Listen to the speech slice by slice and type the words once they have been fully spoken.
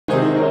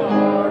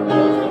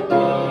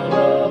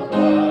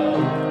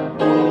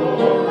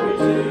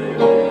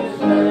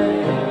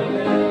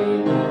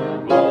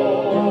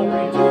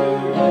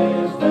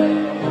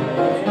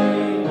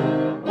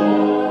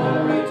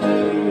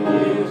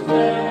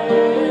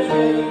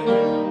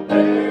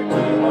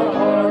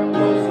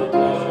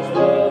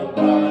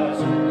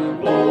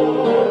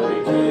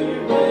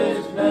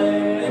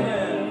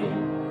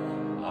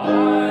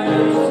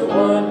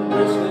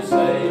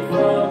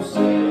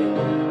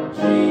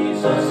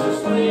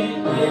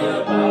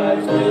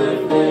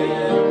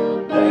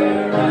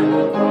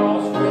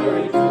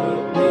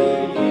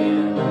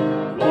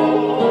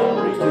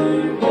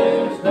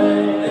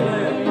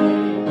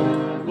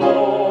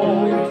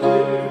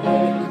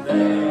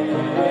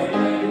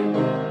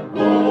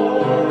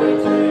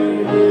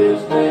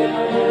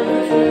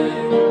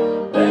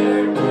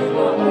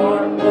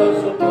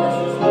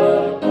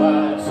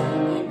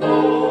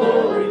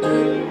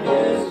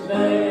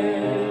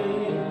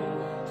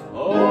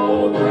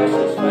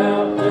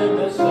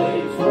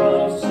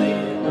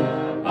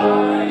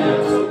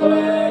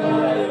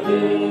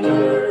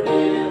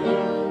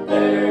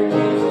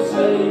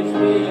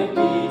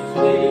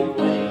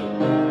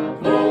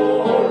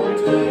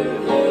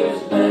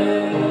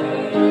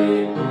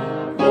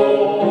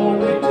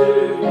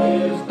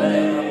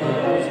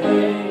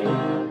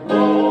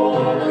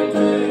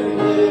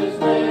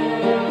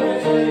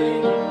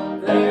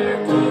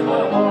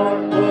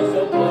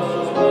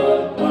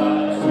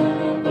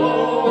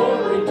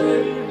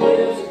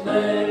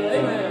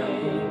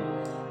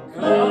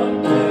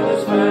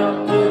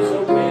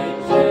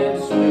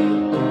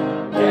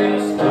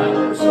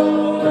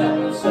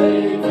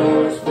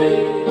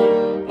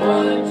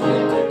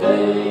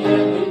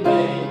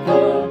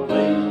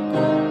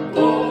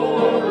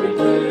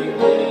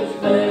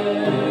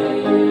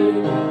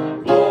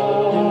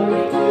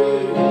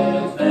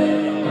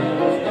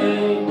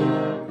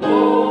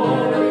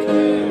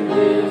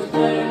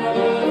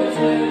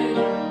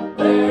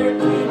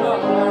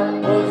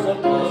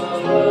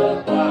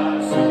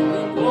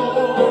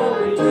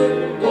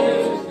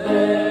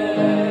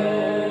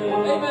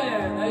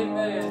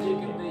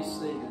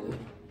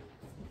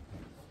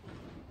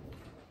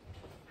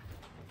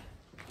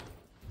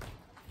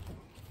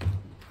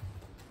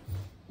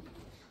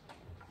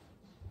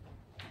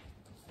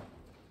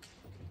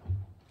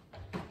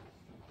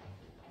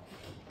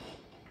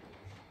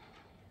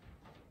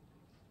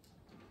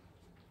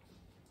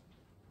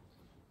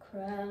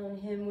Crown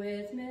him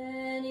with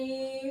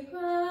many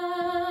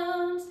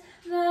crowns,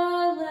 the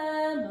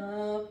Lamb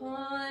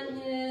upon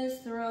his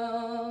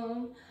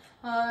throne.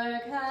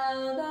 Hark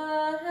how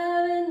the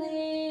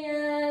heavenly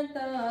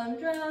anthem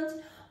drowns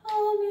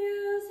all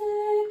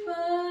music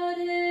but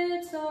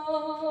its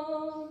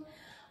own.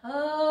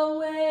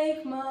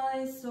 Awake,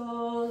 my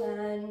soul,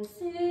 and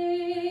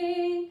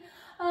sing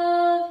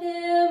of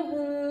him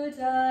who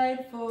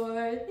died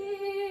for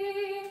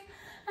thee,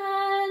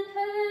 and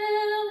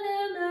hail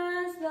him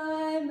as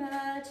thy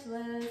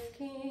matchless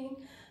King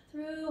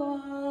through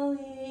all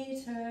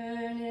eternity.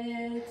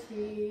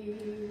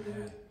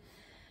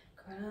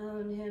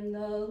 Crown him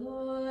the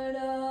Lord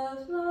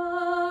of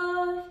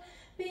love,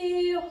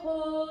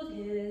 behold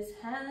his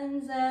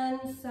hands and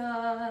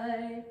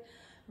side,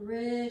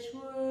 rich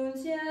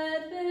wounds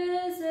yet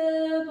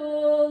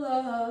visible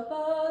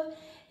above,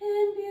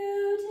 in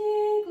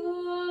beauty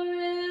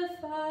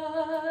glorified.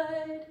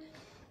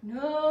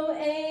 No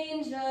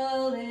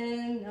angel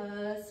in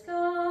the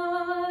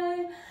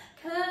sky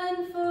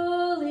can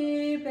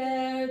fully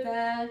bear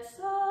that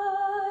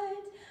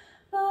sight,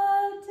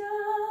 but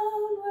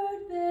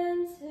downward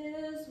bends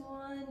his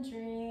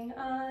wondering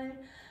eye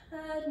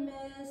at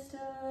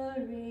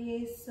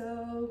mystery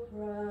so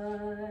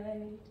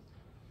bright.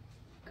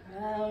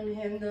 Crown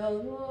him the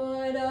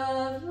Lord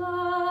of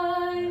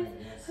life,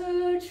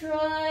 who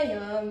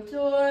triumphed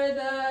o'er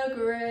the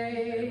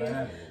grave,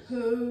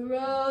 who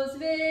rose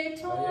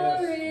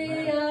victorious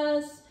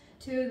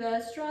to the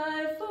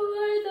strife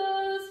for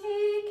those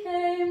he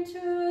came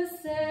to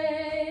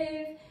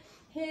save.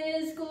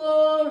 His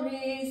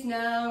glories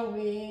now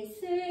we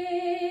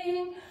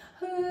sing,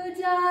 who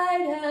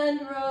died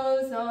and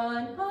rose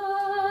on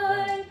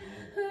high,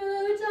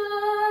 who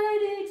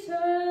died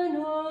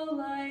eternal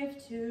life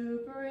to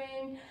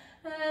bring,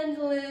 and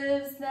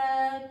lives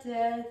that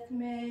death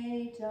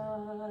may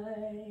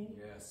die.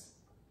 Yes.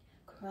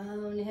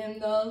 Crown him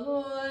the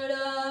Lord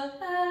of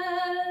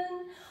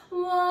heaven,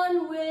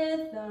 one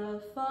with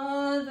the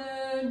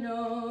Father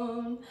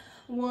known,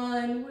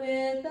 one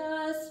with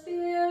the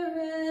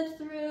Spirit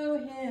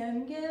through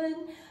him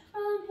given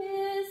from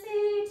his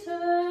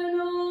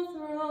eternal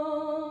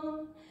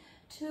throne.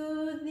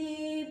 To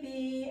thee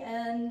be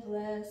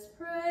endless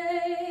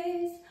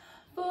praise,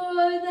 for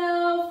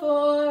thou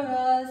for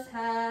us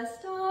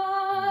hast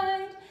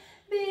died.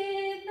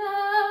 Be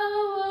thou,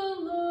 O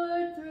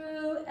Lord,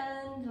 through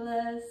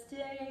endless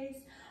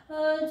days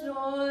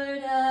adored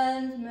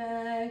and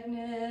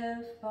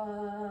magnified.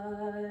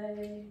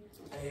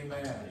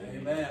 Amen.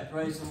 Amen.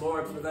 Praise the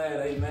Lord for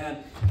that.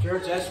 Amen.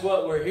 Church, that's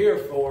what we're here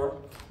for.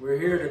 We're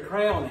here to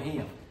crown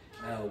him,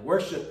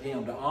 worship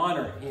him, to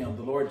honor him,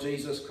 the Lord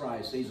Jesus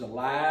Christ. He's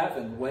alive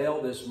and well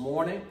this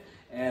morning.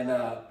 And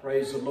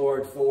praise the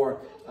Lord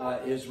for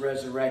his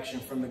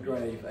resurrection from the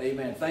grave.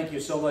 Amen. Thank you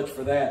so much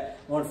for that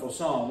wonderful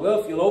song. Well,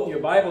 if you'll open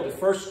your Bible to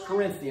 1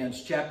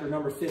 Corinthians chapter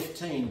number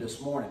 15 this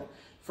morning.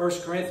 1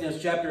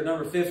 Corinthians chapter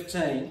number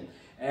 15.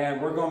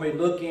 And we're going to be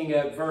looking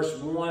at verse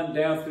 1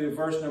 down through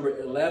verse number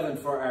 11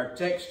 for our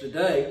text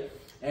today.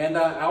 And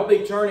I'll be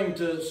turning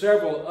to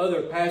several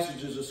other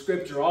passages of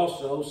Scripture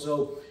also.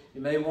 So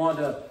you may want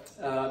to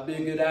be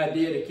a good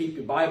idea to keep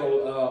your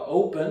Bible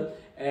open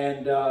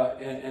and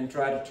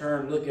try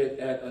to look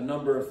at a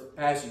number of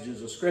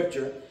passages of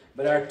Scripture.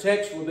 But our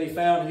text will be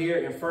found here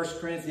in 1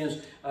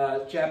 Corinthians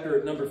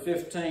chapter number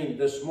 15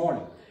 this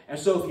morning. And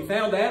so if you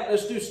found that,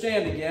 let's do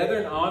stand together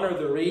and honor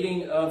the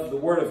reading of the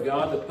Word of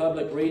God, the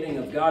public reading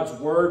of God's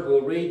Word. We'll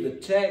read the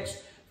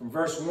text from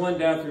verse 1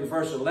 down through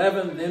verse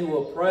 11. Then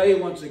we'll pray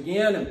once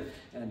again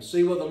and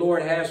see what the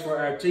Lord has for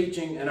our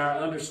teaching and our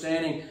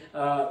understanding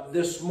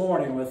this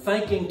morning. We're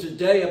thinking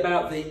today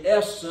about the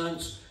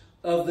essence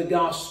of the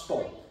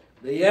gospel.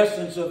 The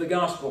essence of the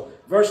gospel.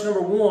 Verse number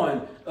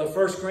 1 of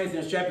 1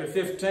 Corinthians chapter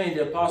 15,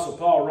 the Apostle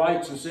Paul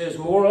writes and says,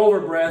 Moreover,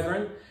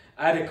 brethren,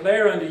 I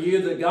declare unto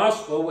you the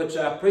gospel which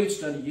I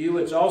preached unto you,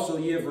 which also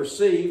ye have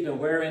received, and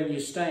wherein ye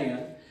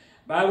stand,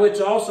 by which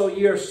also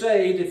ye are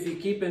saved, if ye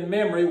keep in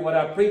memory what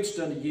I preached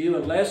unto you,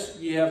 unless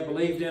ye have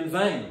believed in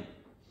vain.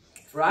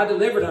 For I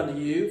delivered unto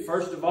you,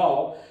 first of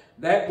all,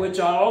 that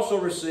which I also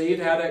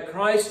received, how that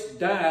Christ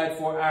died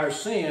for our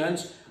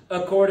sins,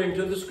 according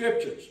to the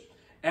Scriptures,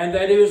 and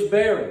that he was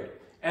buried,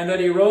 and that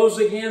he rose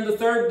again the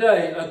third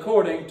day,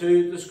 according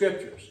to the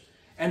Scriptures,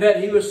 and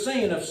that he was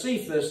seen of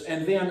Cephas,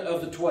 and then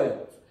of the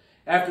 12.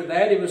 After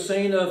that, he was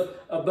seen of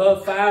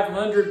above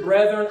 500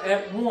 brethren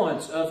at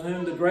once, of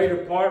whom the greater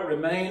part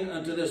remain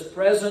unto this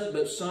present,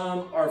 but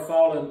some are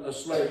fallen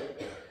asleep.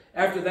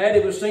 After that,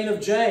 he was seen of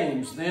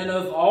James, then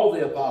of all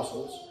the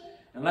apostles.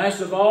 And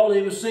last of all,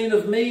 he was seen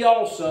of me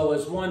also,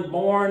 as one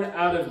born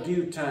out of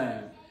due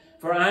time.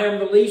 For I am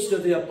the least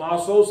of the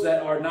apostles,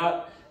 that are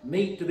not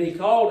meet to be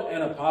called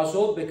an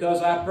apostle,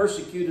 because I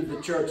persecuted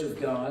the church of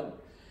God.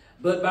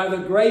 But by the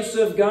grace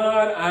of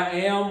God, I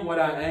am what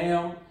I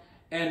am.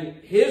 And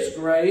his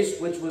grace,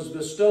 which was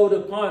bestowed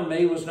upon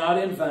me, was not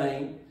in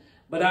vain.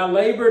 But I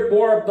labored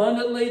more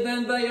abundantly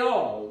than they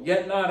all.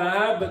 Yet not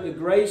I, but the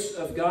grace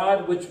of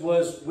God which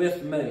was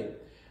with me.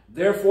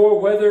 Therefore,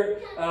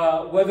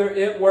 whether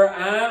it were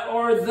I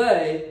or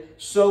they,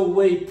 so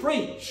we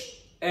preach,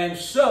 and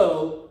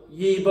so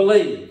ye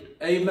believe.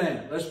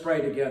 Amen. Let's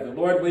pray together.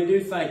 Lord, we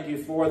do thank you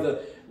for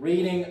the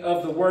reading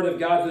of the Word of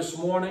God this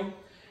morning.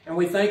 And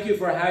we thank you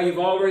for how you've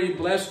already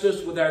blessed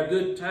us with our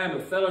good time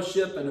of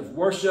fellowship and of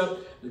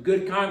worship, the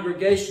good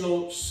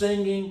congregational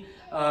singing.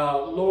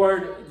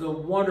 Lord, the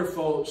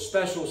wonderful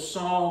special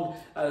song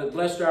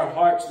blessed our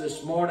hearts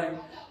this morning.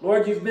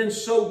 Lord, you've been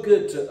so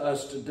good to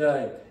us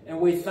today. And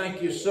we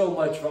thank you so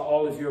much for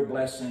all of your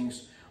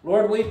blessings.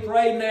 Lord, we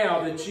pray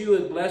now that you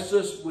would bless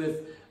us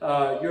with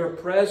your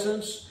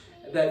presence,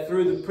 that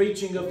through the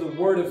preaching of the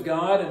Word of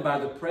God and by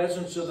the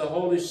presence of the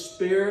Holy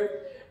Spirit,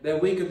 that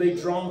we could be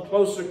drawn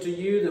closer to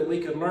you, that we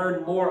could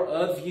learn more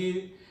of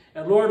you.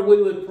 And Lord,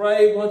 we would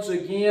pray once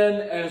again,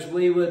 as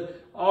we would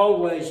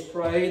always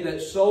pray,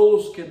 that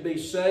souls could be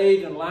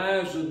saved and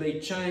lives would be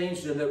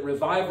changed and that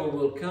revival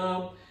will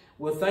come.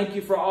 Well, thank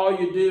you for all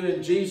you do.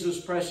 In Jesus'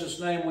 precious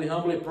name we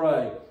humbly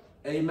pray.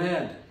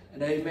 Amen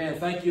and amen.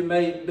 Thank you.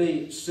 May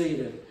be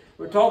seated.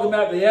 We're talking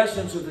about the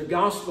essence of the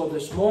gospel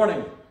this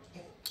morning.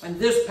 And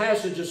this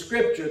passage of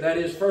Scripture, that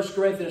is 1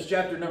 Corinthians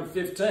chapter number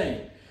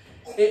 15,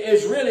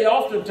 is really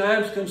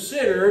oftentimes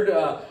considered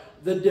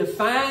the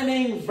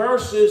defining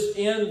verses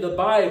in the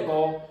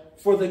Bible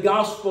for the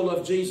gospel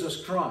of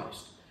Jesus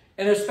Christ.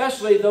 And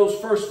especially those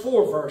first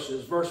 4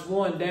 verses, verse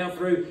 1 down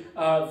through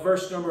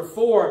verse number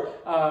 4,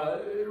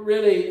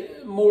 really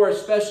more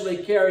especially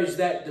carries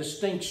that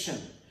distinction.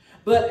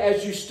 But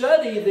as you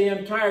study the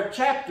entire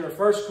chapter,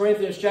 1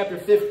 Corinthians chapter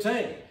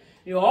 15,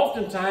 you know,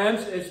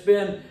 oftentimes it's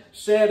been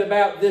said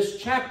about this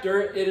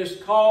chapter, it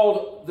is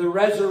called the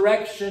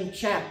resurrection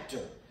chapter.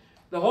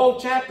 The whole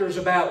chapter is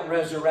about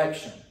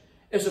resurrection.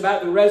 It's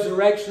about the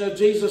resurrection of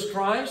Jesus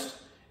Christ.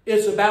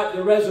 It's about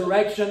the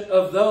resurrection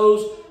of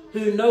those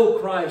who know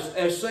Christ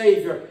as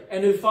Savior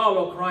and who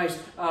follow Christ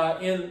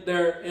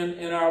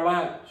in our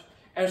lives.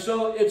 And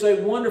so it's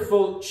a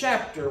wonderful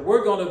chapter.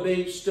 We're going to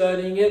be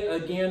studying it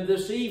again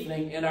this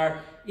evening in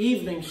our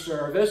evening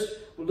service.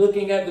 We're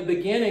looking at the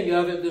beginning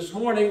of it this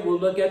morning. We'll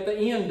look at the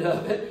end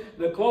of it,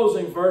 the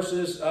closing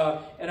verses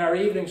in our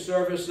evening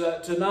service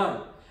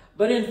tonight.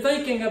 But in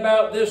thinking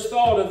about this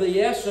thought of the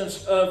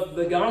essence of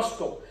the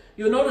gospel,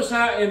 you'll notice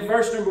how in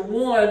verse number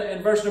 1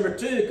 and verse number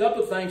 2, a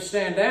couple of things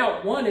stand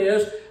out. One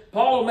is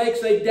Paul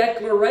makes a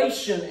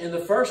declaration in the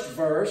first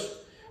verse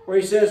where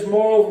he says,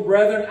 "Moreover,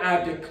 brethren,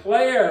 I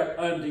declare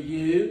unto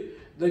you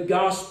the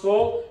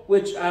gospel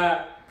which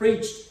I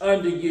preached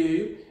unto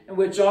you, and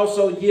which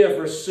also ye have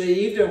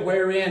received, and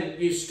wherein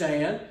ye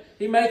stand."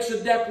 He makes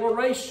a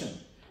declaration.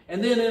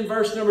 And then in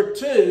verse number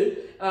 2,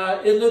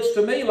 it looks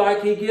to me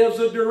like he gives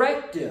a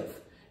directive.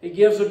 He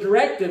gives a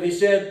directive. He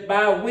said,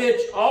 "By which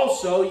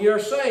also you're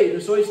saved."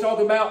 And so he's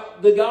talking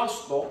about the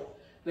gospel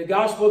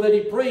that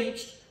he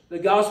preached, the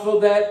gospel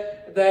that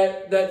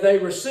they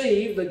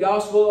received, the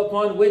gospel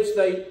upon which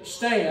they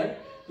stand,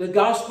 the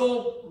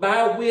gospel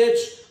by which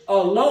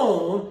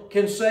alone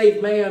can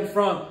save man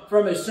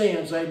from his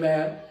sins.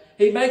 Amen.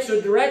 He makes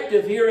a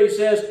directive here. He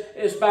says,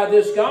 it's by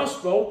this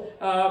gospel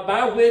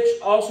by which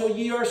also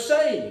ye are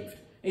saved.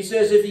 He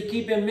says, if you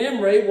keep in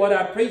memory what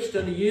I preached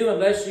unto you,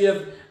 unless you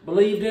have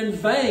believed in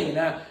vain.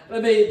 Now,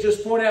 let me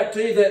just point out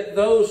to you that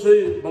those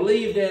who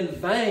believed in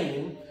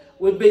vain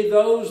would be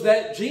those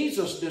that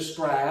Jesus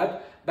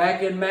described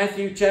back in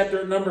Matthew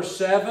chapter number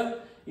 7.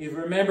 You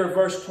remember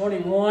verse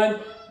 21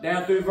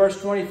 down through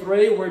verse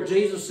 23, where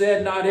Jesus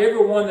said, "Not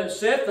everyone that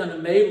saith unto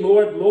me,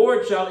 Lord,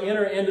 Lord, shall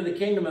enter into the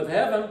kingdom of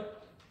heaven,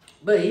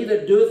 but he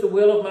that doeth the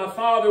will of my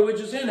Father which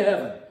is in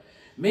heaven.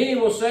 Many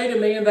will say to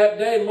me in that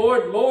day,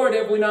 Lord, Lord,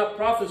 have we not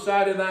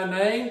prophesied in thy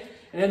name?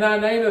 And in thy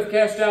name have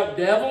cast out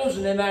devils,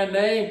 and in thy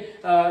name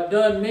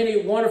done many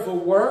wonderful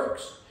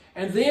works?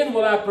 And then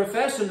will I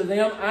profess unto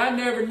them, I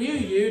never knew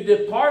you.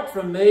 Depart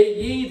from me,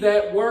 ye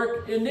that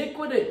work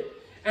iniquity."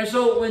 And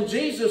so when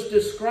Jesus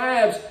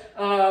describes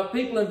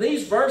people in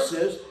these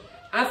verses,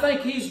 I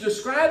think he's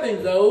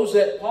describing those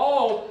that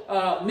Paul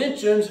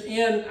mentions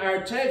in our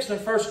text in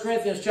 1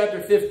 Corinthians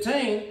chapter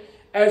 15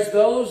 as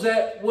those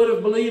that would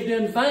have believed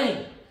in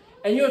vain.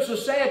 And you know, it's a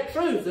sad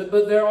truth,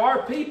 but there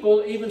are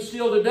people even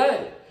still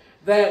today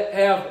that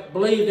have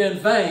believed in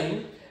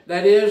vain.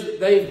 That is,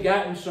 they've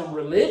gotten some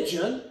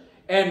religion.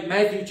 And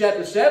Matthew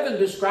chapter 7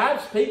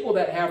 describes people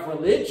that have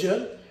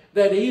religion,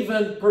 that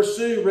even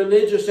pursue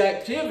religious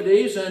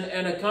activities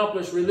and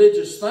accomplish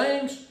religious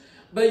things.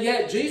 But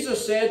yet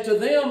Jesus said to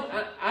them,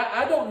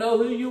 I don't know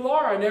who you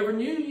are. I never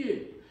knew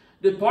you.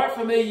 Depart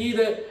from me, ye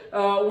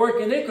that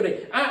work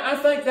iniquity. I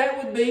think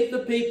that would be the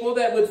people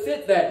that would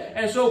fit that.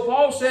 And so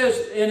Paul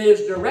says in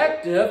his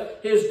directive,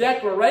 his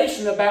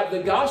declaration about the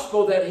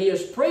gospel that he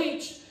has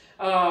preached,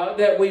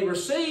 that we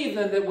receive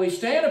and that we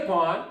stand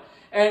upon,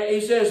 and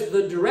he says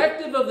the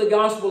directive of the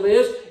gospel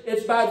is,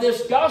 it's by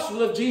this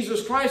gospel of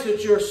Jesus Christ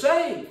that you're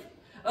saved.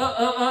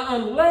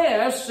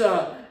 Unless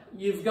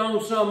you've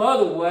gone some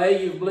other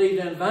way, you've believed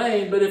in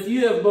vain. But if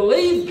you have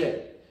believed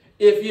it,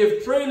 if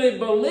you've truly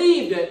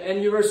believed it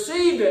and you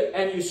received it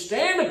and you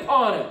stand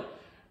upon it,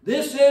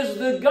 This is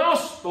the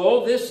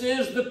gospel. This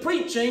is the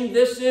preaching.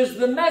 This is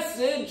the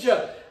message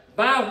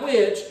by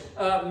which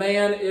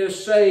man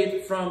is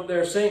saved from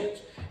their sins.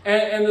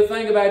 And the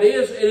thing about it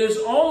is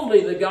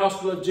only the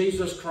gospel of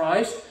Jesus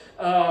Christ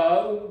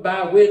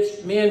by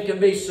which men can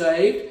be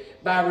saved,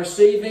 by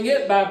receiving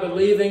it, by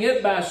believing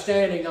it, by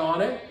standing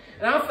on it.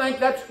 And I think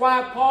that's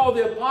why Paul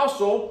the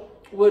Apostle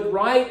would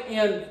write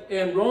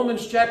in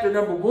Romans chapter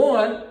number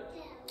 1,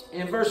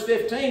 in verse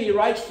 15, he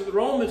writes to the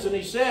Romans and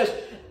he says,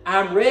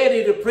 I'm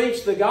ready to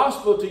preach the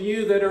gospel to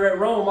you that are at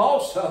Rome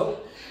also.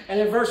 And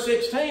in verse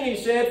 16 he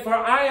said, for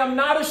I am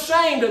not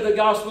ashamed of the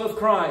gospel of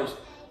Christ,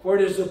 for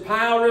it is the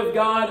power of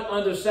God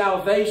unto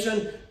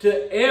salvation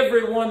to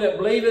everyone that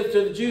believeth,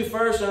 to the Jew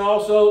first and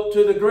also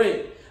to the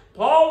Greek.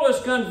 Paul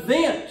was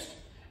convinced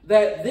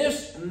that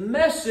this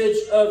message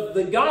of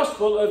the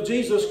gospel of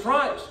Jesus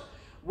Christ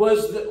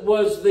was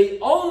the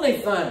only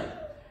thing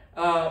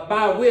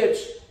by which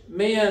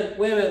men,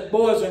 women,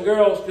 boys, and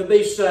girls could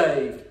be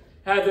saved,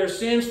 have their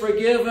sins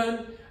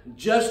forgiven,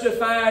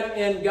 justified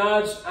in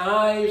God's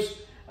eyes,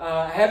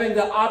 having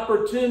the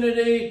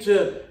opportunity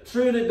to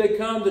truly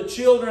become the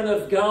children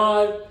of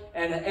God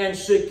and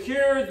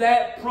secure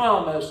that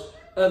promise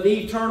of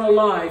eternal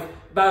life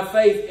by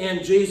faith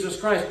in Jesus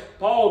Christ.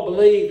 Paul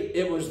believed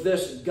it was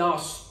this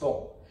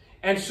gospel.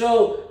 And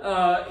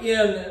so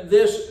in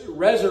this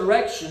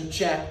resurrection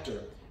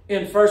chapter,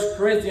 in 1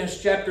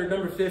 Corinthians chapter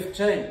number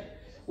 15,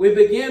 we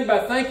begin by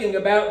thinking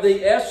about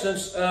the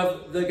essence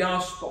of the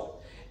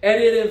gospel. And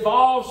it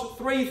involves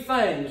three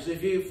things.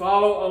 If you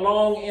follow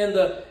along in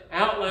the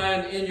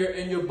outline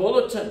in your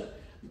bulletin,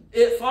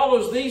 it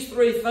follows these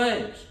three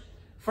things.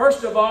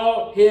 First of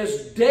all,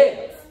 his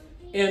death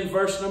in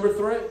verse number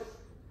 3.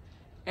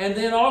 And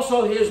then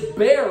also his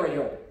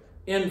burial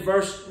in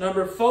verse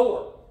number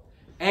 4.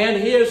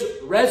 And his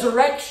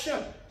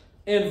resurrection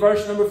in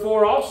verse number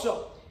 4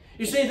 also.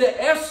 You see,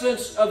 the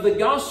essence of the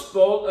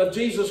gospel of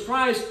Jesus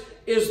Christ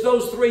is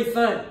those three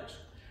things.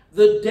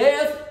 The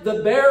death,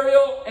 the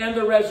burial, and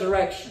the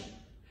resurrection.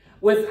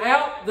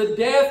 Without the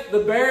death,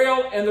 the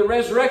burial, and the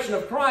resurrection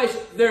of Christ,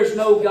 there's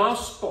no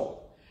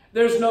gospel.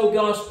 There's no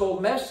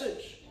gospel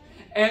message.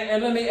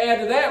 And let me add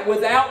to that,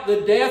 without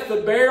the death,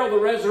 the burial,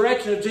 the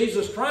resurrection of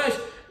Jesus Christ,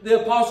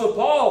 the Apostle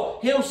Paul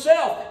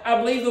himself, I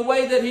believe the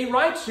way that he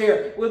writes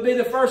here, would be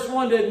the first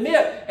one to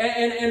admit.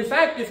 And in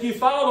fact, if you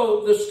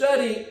follow the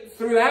study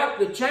throughout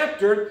the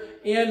chapter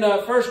in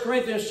 1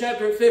 Corinthians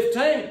chapter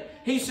 15,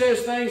 he says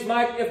things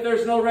like, if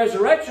there's no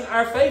resurrection,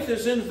 our faith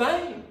is in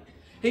vain.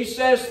 He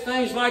says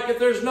things like, if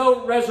there's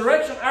no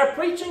resurrection, our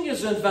preaching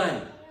is in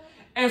vain.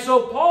 And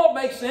so Paul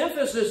makes the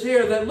emphasis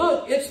here that,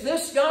 look, it's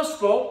this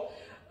gospel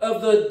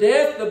of the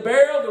death, the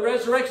burial, the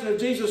resurrection of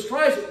Jesus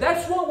Christ.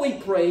 That's what we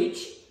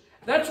preach.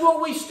 That's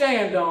what we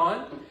stand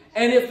on.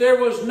 And if there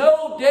was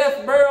no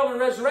death, burial, and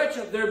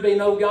resurrection, there'd be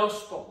no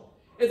gospel.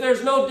 If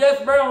there's no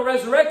death, burial, and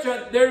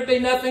resurrection, there'd be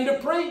nothing to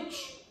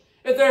preach.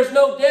 If there's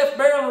no death,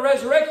 burial, and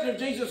resurrection of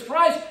Jesus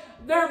Christ,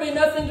 there'd be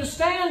nothing to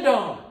stand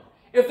on.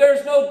 If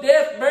there's no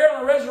death, burial,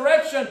 and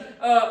resurrection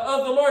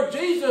of the Lord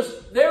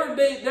Jesus, there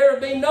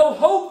would be no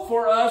hope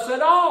for us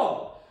at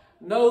all.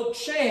 No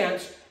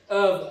chance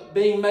of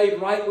being made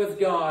right with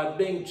God,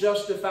 being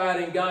justified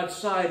in God's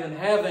sight, and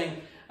having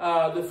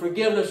the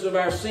forgiveness of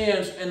our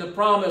sins and the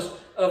promise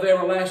of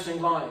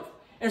everlasting life.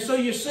 And so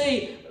you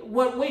see,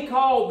 what we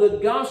call the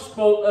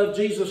gospel of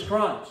Jesus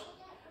Christ.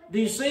 Do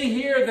you see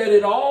here that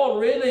it all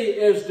really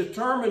is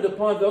determined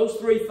upon those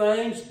three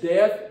things: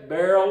 death,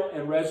 burial,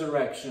 and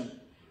resurrection?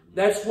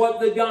 That's what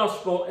the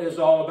gospel is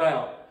all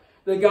about.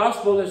 The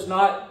gospel is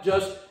not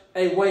just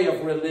a way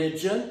of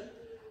religion.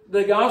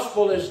 The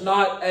gospel is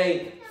not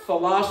a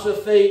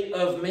philosophy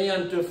of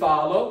men to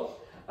follow.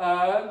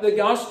 The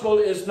gospel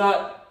is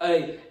not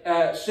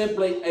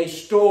simply a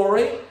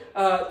story,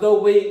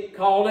 though we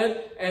call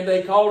it, and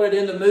they call it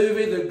in the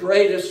movie, the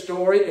greatest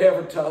story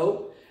ever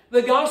told.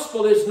 The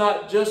gospel is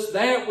not just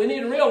that. We need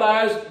to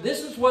realize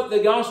this is what the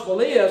gospel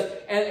is,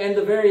 and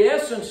the very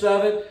essence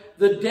of it: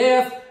 the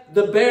death,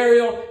 the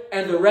burial,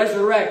 and the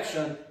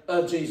resurrection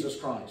of Jesus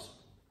Christ.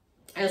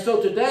 And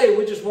so today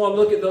we just want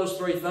to look at those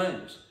three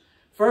things.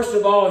 First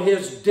of all,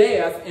 his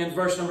death in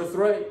verse number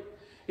 3.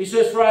 He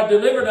says, for I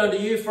delivered unto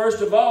you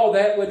first of all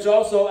that which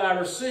also I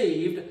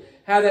received,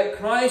 how that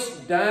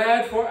Christ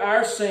died for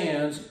our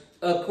sins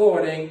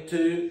according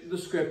to the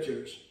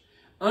Scriptures.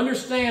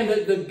 Understand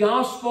that the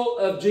gospel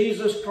of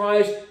Jesus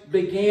Christ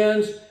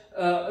begins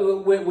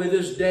with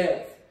his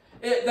death.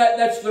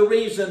 That's the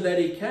reason that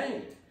he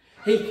came.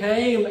 He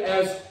came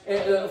as,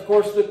 of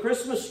course, the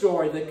Christmas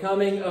story, the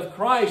coming of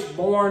Christ,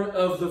 born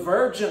of the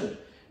Virgin,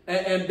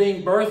 and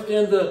being birthed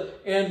in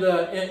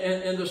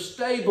the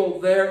stable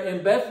there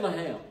in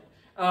Bethlehem,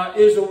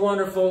 is a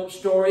wonderful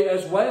story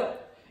as well.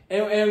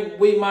 And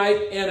we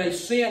might, in a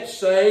sense,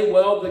 say,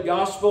 well, the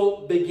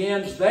gospel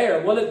begins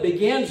there. Well, it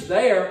begins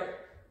there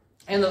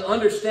in the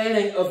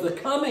understanding of the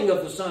coming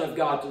of the Son of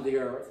God to the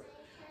earth.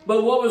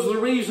 But what was the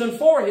reason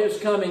for his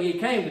coming? He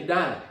came to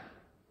die.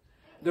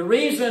 The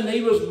reason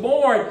he was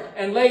born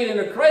and laid in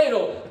a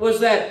cradle was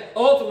that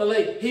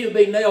ultimately he would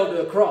be nailed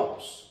to a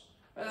cross.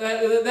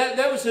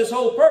 That was his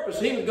whole purpose.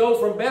 He would go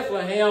from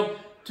Bethlehem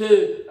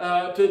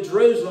to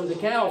Jerusalem, to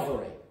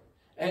Calvary.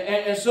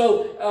 And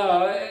so,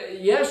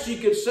 yes, you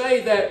could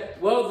say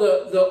that, well,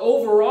 the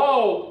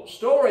overall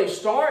story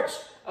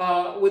starts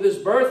with his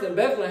birth in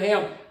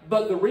Bethlehem,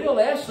 but the real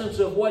essence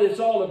of what it's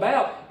all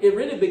about, it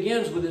really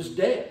begins with his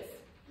death.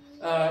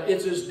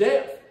 It's his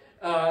death.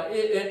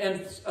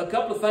 And a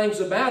couple of things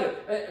about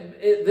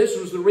it. This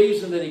was the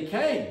reason that he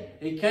came.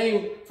 He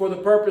came for the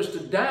purpose to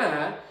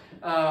die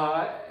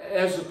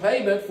as a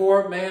payment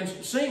for man's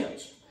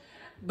sins.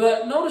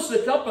 But notice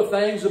a couple of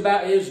things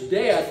about his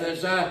death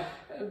as I've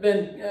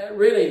been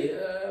really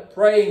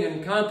praying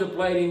and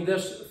contemplating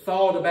this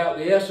thought about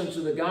the essence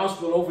of the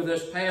gospel over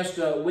this past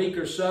week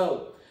or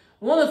so.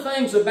 One of the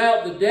things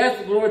about the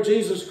death of the Lord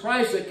Jesus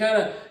Christ that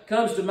kind of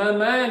comes to my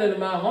mind and to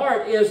my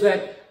heart is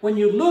that when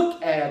you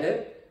look at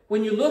it,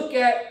 when you look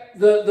at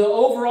the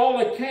overall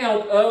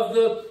account of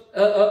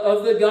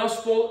the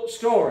gospel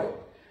story,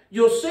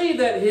 you'll see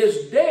that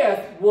his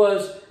death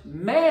was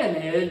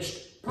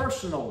managed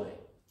personally.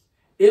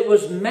 It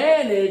was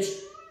managed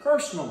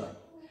personally.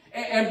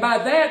 And by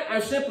that,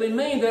 I simply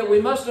mean that we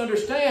must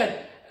understand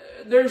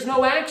there's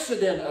no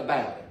accident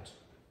about it.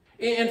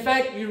 In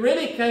fact, you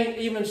really can't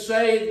even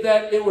say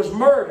that it was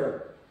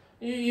murder.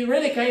 You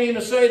really can't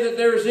even say that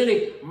there's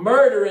any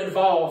murder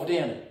involved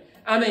in it.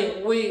 I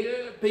mean,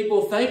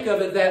 people think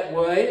of it that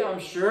way. I'm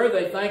sure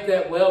they think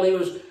that, well, he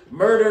was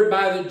murdered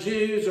by the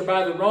Jews or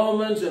by the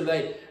Romans, and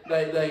they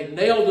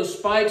nailed the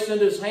spikes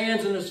into his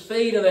hands and his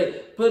feet, and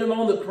they put him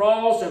on the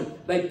cross, and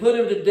they put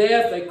him to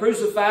death. They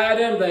crucified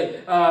him.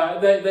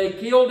 They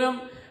killed him.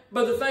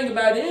 But the thing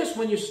about it is,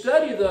 when you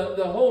study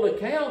the whole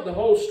account, the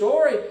whole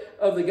story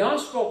of the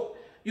gospel,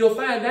 you'll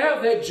find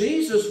out that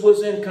Jesus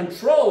was in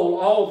control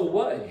all the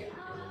way.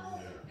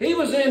 He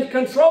was in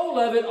control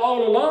of it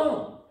all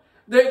along.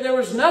 There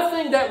was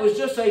nothing that was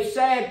just a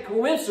sad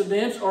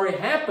coincidence or a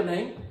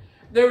happening.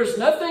 There was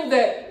nothing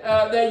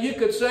that you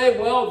could say,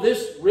 well,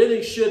 this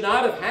really should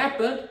not have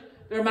happened.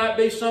 There might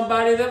be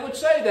somebody that would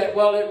say that,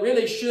 well, it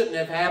really shouldn't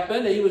have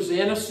happened. He was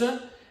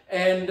innocent,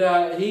 and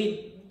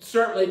he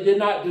certainly did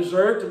not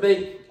deserve to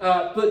be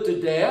put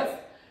to death.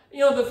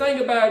 You know, the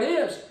thing about it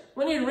is,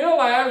 we need to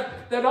realize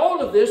that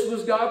all of this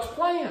was God's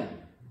plan.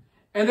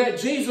 And that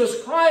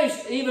Jesus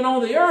Christ, even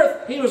on the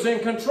earth, he was in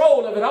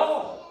control of it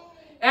all.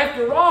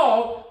 After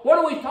all, what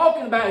are we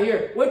talking about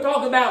here? We're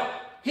talking about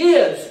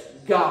his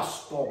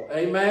gospel.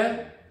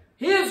 Amen?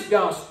 His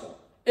gospel.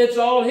 It's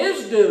all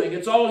his doing.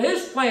 It's all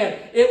his plan.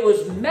 It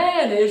was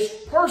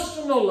managed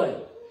personally.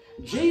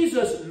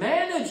 Jesus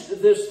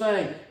managed this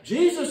thing.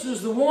 Jesus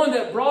is the one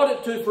that brought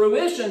it to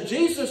fruition.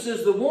 Jesus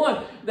is the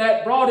one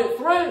that brought it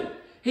through.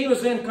 He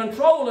was in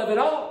control of it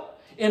all.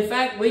 In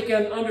fact, we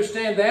can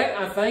understand that,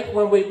 I think,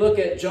 when we look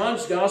at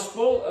John's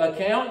gospel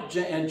account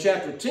in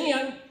chapter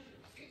 10.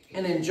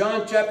 And in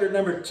John chapter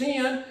number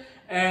 10,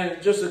 and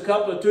just a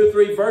couple of 2 or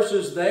 3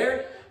 verses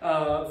there,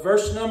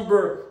 verse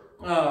number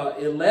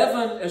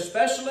 11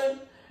 especially,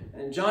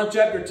 in John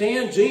chapter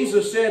 10,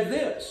 Jesus said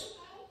this,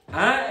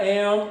 I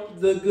am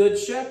the good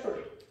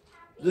shepherd.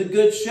 The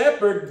good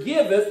shepherd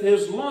giveth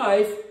his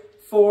life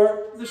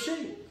for the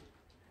sheep.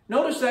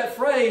 Notice that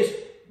phrase,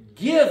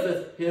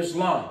 giveth his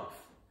life.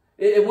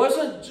 It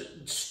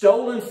wasn't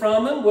stolen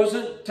from him,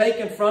 wasn't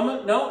taken from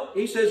him. No,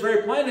 he says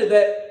very plainly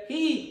that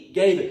he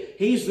gave it.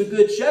 He's the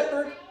good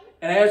shepherd,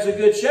 and as a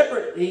good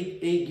shepherd,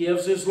 he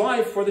gives his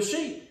life for the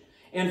sheep.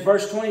 In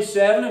verse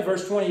 27 and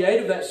verse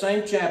 28 of that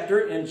same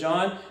chapter, in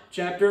John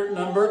chapter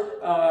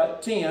number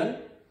 10,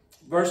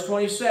 verse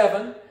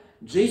 27,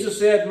 Jesus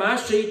said, my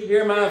sheep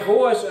hear my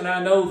voice, and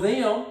I know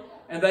them,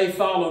 and they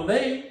follow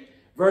me.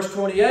 Verse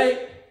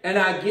 28, and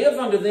I give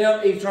unto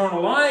them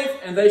eternal life,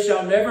 and they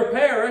shall never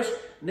perish,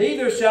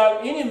 neither shall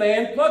any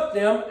man pluck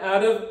them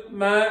out of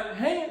my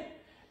hand.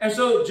 And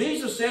so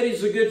Jesus said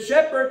he's a good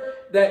shepherd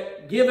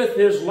that giveth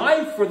his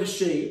life for the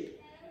sheep.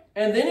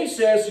 And then he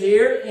says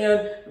here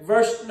in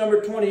verse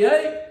number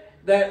 28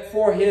 that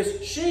for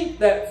his sheep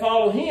that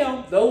follow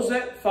him, those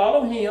that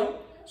follow him,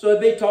 so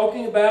it'd be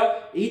talking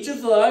about each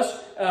of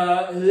us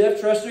who have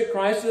trusted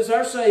Christ as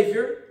our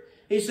Savior.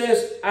 He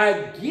says,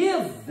 I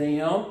give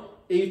them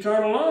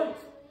eternal life.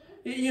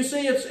 You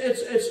see,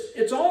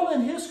 it's all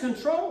in his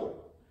control.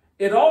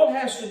 It all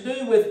has to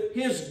do with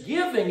his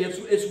giving.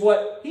 It's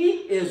what he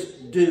is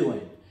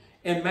doing.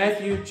 In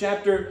Matthew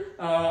chapter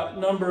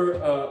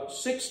number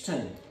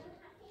 16.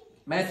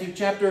 Matthew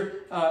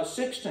chapter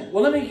 16.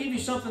 Well, let me give you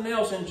something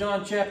else in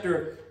John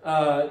chapter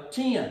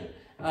 10.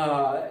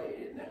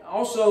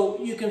 Also,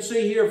 you can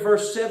see here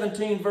verse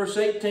 17, verse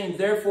 18.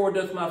 Therefore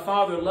doth my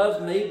Father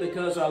love me,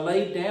 because I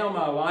laid down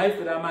my life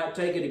that I might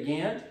take it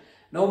again.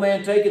 No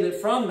man taketh it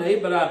from me,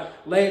 but I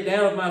lay it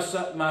down of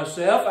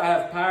myself. I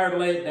have power to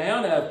lay it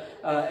down,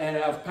 and I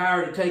have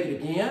power to take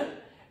it again.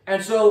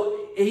 And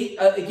so,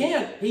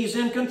 he's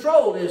in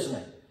control, isn't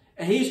he?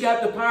 And he's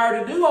got the power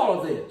to do all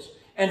of this.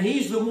 And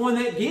he's the one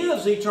that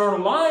gives eternal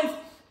life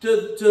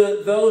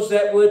to those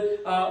that would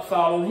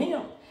follow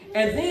him.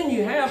 And then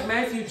you have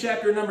Matthew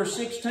chapter number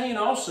 16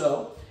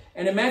 also.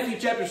 And in Matthew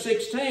chapter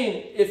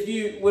 16, if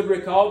you would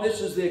recall,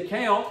 this is the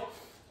account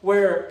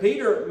where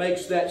Peter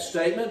makes that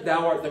statement,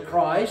 "Thou art the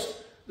Christ,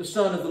 the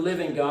Son of the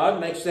living God,"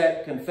 makes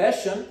that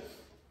confession.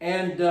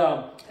 And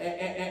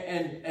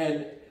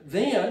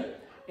then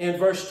in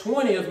verse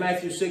 20 of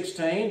Matthew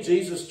 16,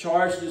 Jesus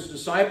charged his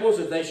disciples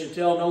that they should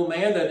tell no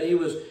man that he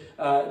was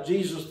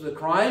Jesus the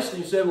Christ.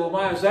 And he said, well,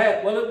 why is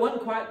that? Well, it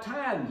wasn't quite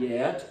time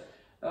yet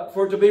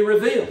for it to be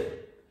revealed.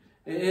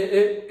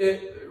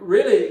 It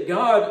really,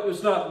 God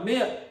was not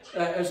meant,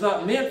 is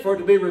not meant for it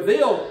to be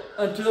revealed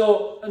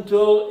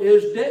until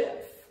his death.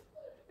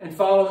 And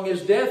following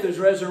his death, his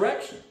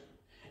resurrection.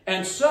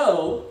 And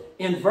so,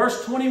 in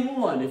verse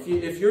 21,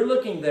 if you're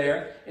looking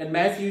there in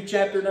Matthew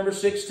chapter number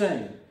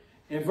 16,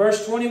 in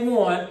verse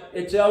 21,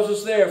 it tells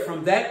us there,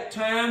 from that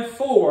time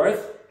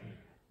forth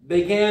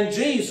began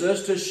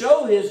Jesus to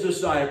show his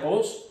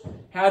disciples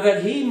how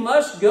that he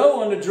must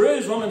go unto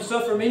Jerusalem and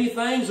suffer many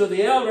things of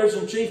the elders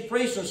and chief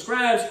priests and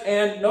scribes,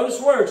 and,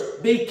 notice words,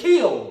 be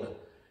killed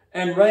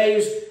and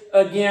raised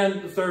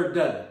again the third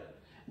day.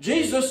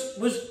 Jesus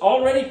was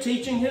already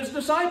teaching his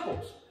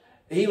disciples.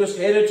 He was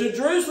headed to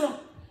Jerusalem.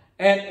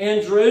 And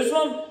in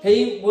Jerusalem,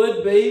 he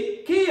would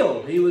be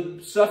killed. He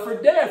would suffer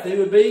death. He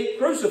would be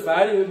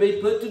crucified. He would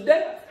be put to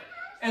death.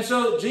 And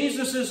so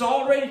Jesus is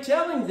already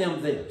telling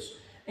them this.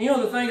 And you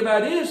know, the thing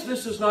about it is,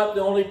 this is not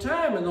the only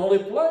time and the only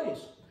place.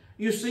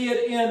 You see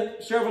it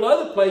in several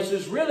other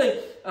places, really,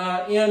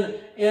 in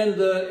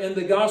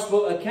the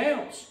gospel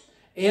accounts.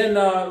 In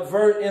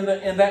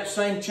that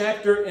same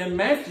chapter in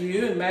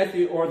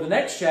Matthew, or the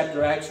next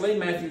chapter actually,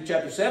 Matthew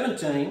chapter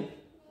 17,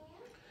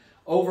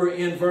 over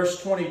in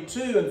verse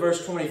 22 and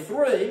verse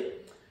 23,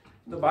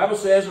 the Bible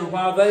says, and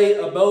while they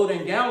abode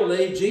in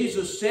Galilee,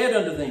 Jesus said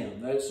unto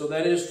them, so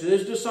that is to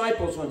his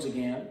disciples once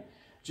again,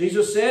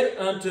 Jesus said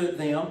unto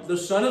them, the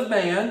Son of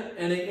Man,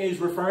 and he's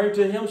referring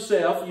to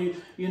himself.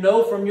 You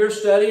know from your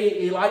study,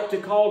 he liked to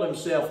call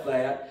himself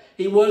that.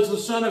 He was the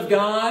Son of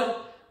God,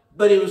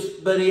 but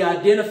he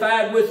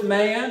identified with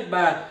man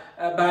by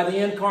the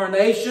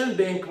incarnation,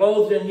 being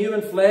clothed in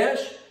human flesh.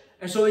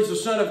 And so he's the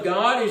Son of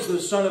God, he's the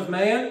Son of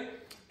Man.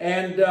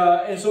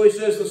 And so he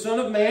says, the Son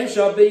of Man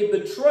shall be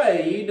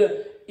betrayed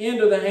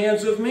into the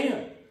hands of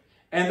men,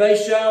 and they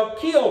shall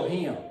kill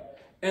him.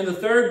 And the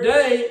third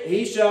day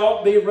he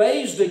shall be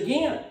raised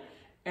again.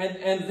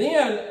 And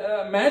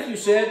then Matthew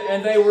said,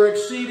 and they were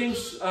exceeding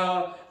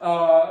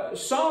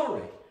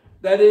sorry.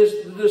 That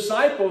is, the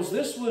disciples,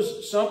 this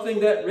was something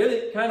that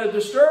really kind of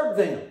disturbed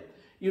them.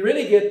 You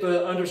really get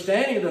the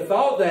understanding, the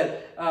thought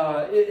that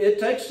it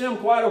takes them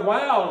quite a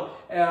while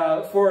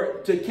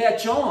to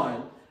catch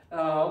on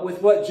with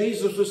what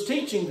Jesus was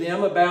teaching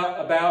them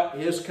about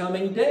his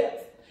coming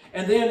death.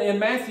 And then in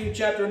Matthew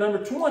chapter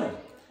number 20,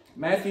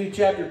 Matthew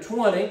chapter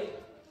 20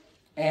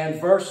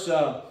 and verse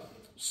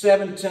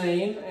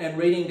 17, and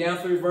reading down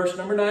through verse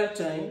number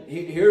 19,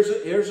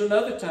 here's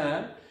another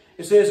time.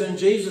 It says, and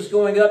Jesus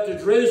going up to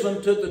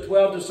Jerusalem took the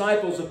 12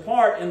 disciples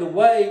apart in the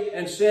way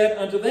and said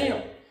unto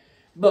them,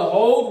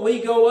 behold,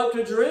 we go up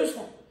to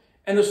Jerusalem,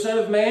 and the Son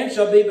of Man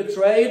shall be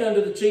betrayed unto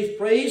the chief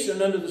priests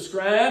and unto the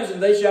scribes,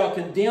 and they shall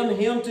condemn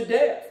him to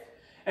death,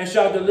 and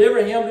shall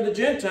deliver him to the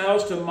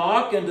Gentiles to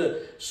mock and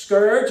to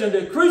scourge and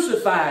to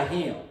crucify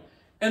him.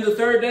 And the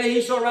third day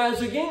he shall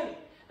rise again.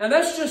 And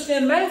that's just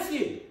in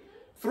Matthew.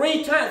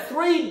 Three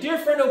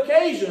different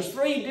occasions,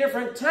 3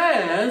 different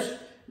times,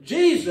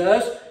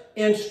 Jesus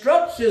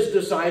instructs his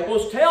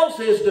disciples, tells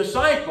his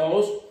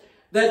disciples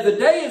that the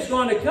day is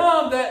going to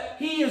come that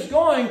he is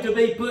going to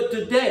be put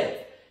to death.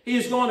 He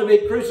is going to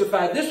be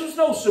crucified. This was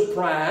no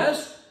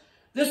surprise.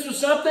 This was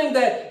something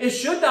that it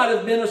should not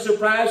have been a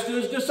surprise to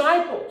his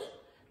disciples,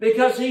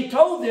 because he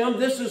told them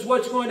this is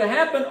what's going to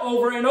happen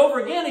over and over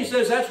again. He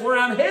says, that's where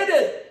I'm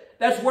headed.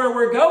 That's where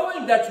we're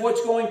going. That's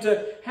what's going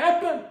to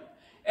happen.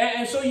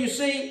 And so you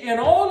see, in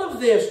all of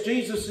this,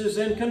 Jesus is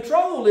in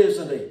control,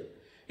 isn't he?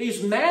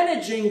 He's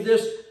managing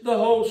the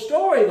whole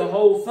story, the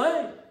whole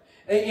thing.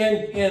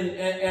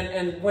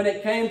 And when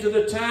it came to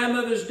the time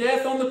of his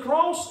death on the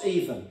cross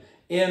even,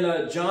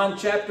 in John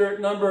chapter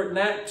number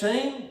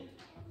 19,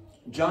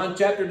 John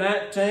chapter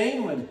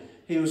 19, when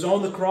he was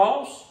on the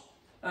cross,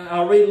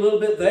 I'll read a little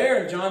bit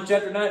there in John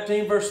chapter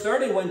 19, verse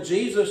 30. When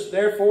Jesus,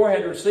 therefore,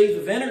 had received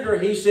the vinegar,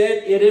 he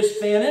said, it is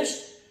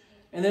finished.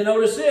 And then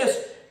notice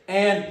this,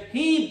 and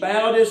he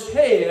bowed his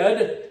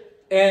head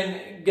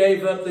and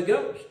gave up the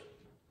ghost.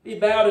 He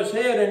bowed his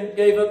head and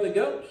gave up the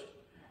ghost.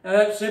 Now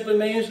that simply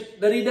means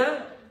that he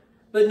died.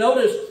 But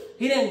notice,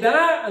 he didn't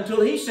die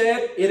until he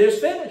said, it is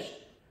finished.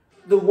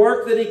 The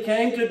work that he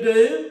came to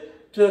do,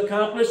 to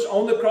accomplish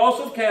on the cross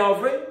of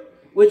Calvary,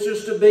 which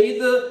is to be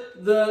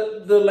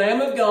the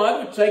Lamb of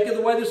God, which taketh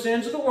away the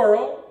sins of the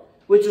world,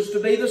 which is to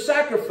be the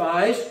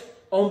sacrifice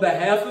on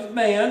behalf of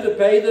man, to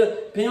pay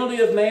the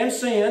penalty of man's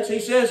sins. He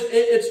says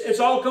it's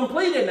all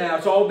completed now.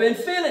 It's all been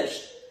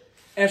finished.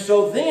 And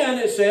so then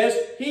it says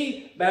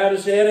he bowed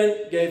his head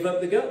and gave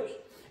up the ghost.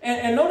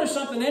 And notice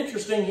something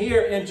interesting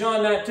here in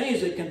John 19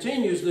 as it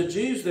continues. The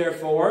Jews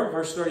therefore,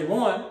 verse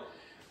 31,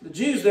 the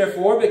Jews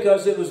therefore,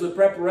 because it was the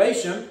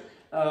preparation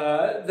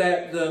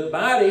that the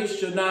bodies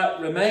should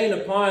not remain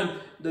upon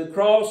the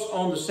cross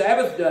on the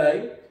Sabbath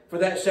day, for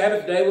that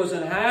Sabbath day was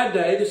an high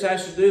day. This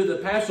has to do with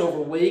the Passover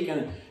week.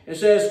 And it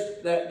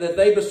says that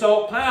they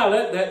besought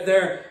Pilate that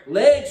their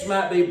legs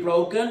might be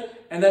broken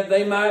and that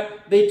they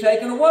might be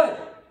taken away.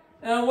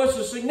 Now, what's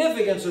the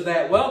significance of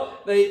that? Well,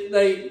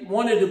 they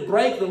wanted to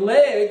break the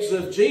legs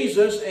of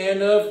Jesus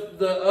and of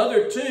the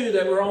other two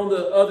that were on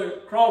the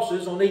other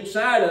crosses on each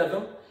side of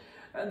them.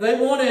 They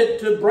wanted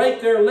to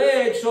break their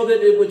legs so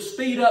that it would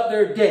speed up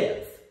their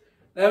death.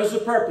 That was the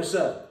purpose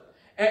of it.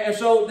 And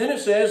so then it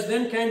says,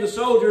 then came the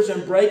soldiers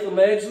and brake the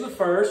legs of the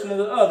first and of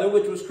the other,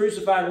 which was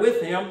crucified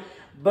with him.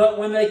 But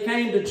when they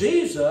came to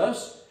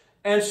Jesus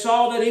and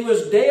saw that he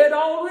was dead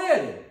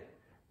already,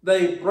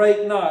 they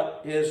brake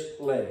not his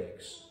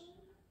legs.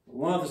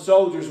 One of the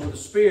soldiers with a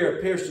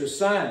spear pierced his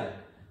side.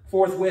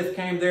 Forthwith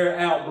came there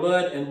out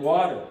blood and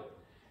water.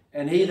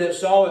 And he that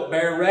saw it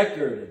bare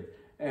record.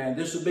 And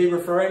this would be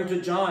referring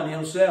to John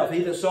himself.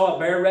 He that saw it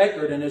bare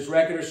record, and his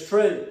record is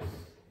true.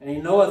 And he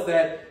knoweth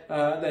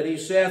that he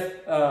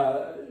saith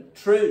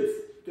truth.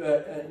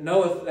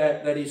 Knoweth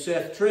that he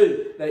saith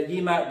truth, that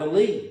ye might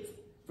believe.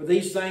 For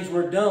these things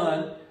were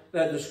done,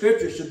 that the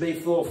scripture should be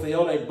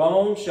fulfilled. A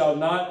bone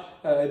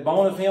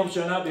of him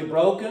shall not be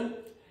broken.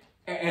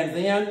 And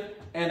then,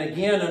 and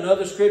again,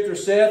 another scripture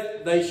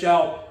saith, they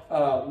shall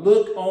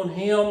look on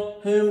him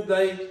whom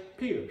they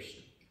pierced.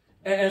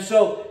 And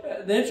so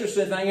the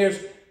interesting thing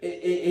is,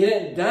 he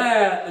didn't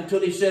die until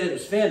he said it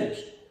was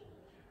finished.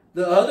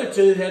 The other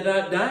two had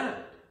not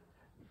died.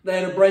 They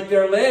had to break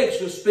their legs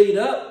to speed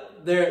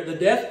up the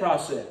death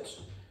process.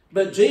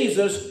 But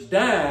Jesus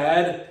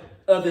died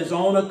of his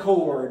own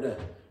accord.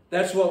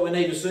 That's what we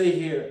need to see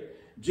here.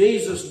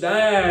 Jesus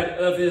died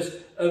of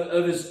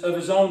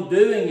his own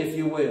doing, if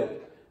you will,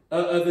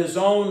 of his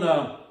own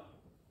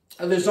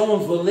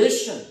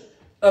volition,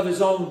 of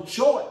his own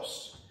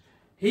choice.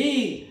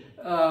 He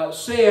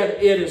said,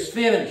 "It is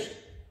finished,"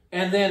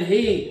 and then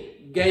he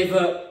gave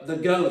up the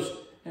ghost,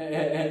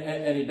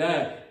 and he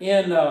died.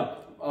 In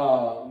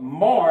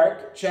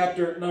Mark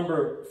chapter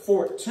number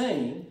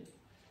 14,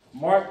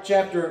 Mark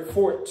chapter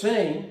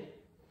 14,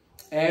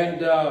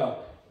 and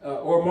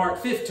or Mark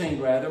 15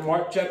 rather,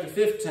 Mark chapter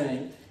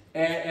 15,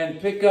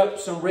 and pick up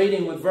some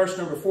reading with verse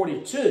number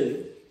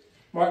 42.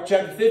 Mark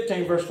chapter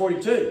 15, verse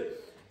 42.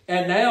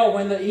 And now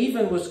when the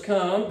even was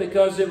come,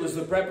 because it was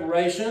the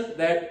preparation,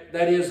 that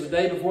is the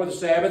day before the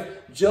Sabbath,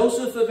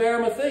 Joseph of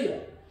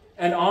Arimathea,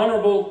 an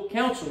honorable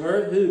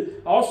counselor, who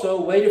also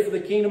waited for the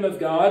kingdom of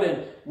God,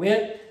 and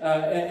went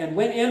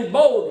in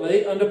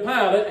boldly unto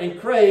Pilate and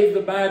craved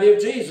the body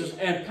of Jesus.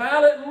 And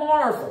Pilate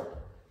marveled.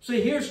 See,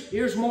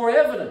 here's more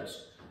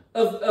evidence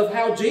of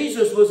how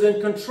Jesus was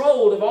in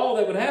control of all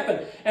that would happen.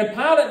 And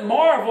Pilate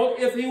marveled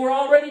if he were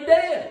already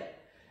dead.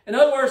 In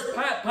other words,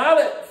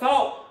 Pilate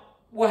thought,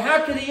 well,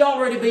 how could he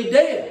already be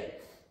dead?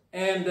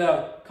 And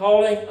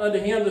calling unto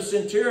him the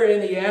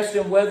centurion, he asked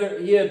him whether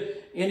he had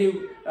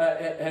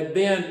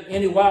been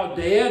any while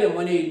dead. And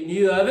when he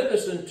knew of it, the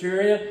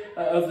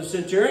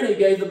centurion, he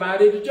gave the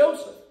body to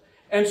Joseph.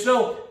 And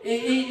so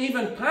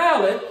even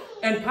Pilate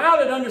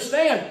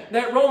understand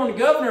that Roman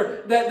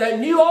governor that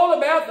knew all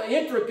about the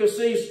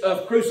intricacies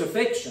of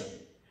crucifixion.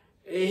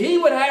 He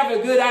would have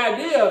a good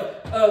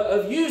idea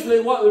of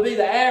usually what would be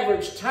the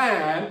average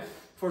time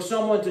for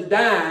someone to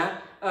die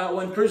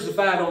when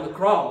crucified on the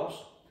cross.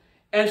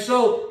 And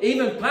so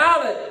even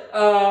Pilate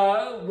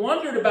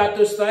wondered about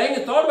this thing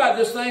and thought about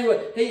this thing.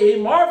 He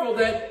marveled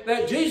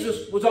that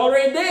Jesus was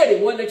already dead.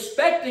 He wasn't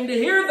expecting to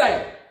hear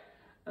that.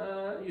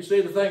 You see,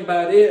 the thing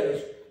about it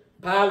is,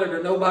 Pilate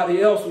or nobody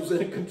else was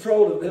in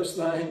control of this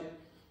thing.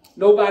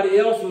 Nobody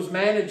else was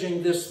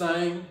managing this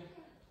thing.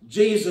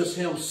 Jesus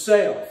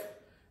himself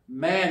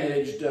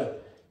managed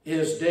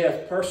his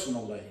death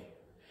personally.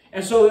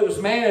 And so it was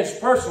managed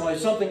personally.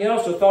 Something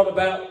else I thought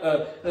about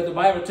that the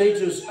Bible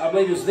teaches, I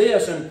believe, is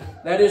this, and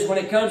that is when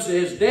it comes to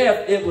his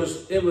death, it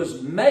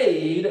was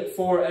made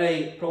for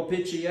a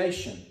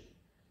propitiation.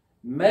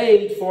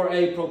 Made for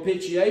a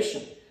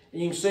propitiation.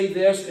 And you can see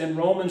this in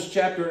Romans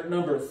chapter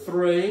number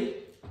 3,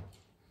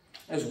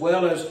 as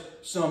well as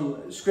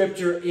some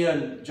scripture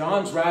in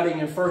John's writing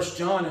in 1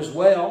 John as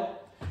well.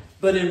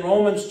 But in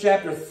Romans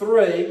chapter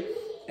 3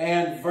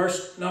 and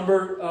verse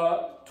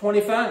number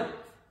 25.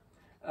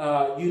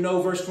 You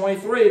know verse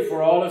 23,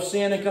 for all have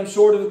sinned and come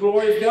short of the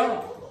glory of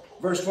God.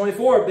 Verse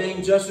 24,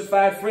 being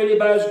justified freely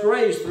by his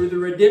grace through the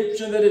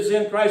redemption that is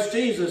in Christ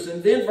Jesus.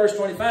 And then verse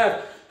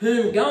 25,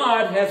 whom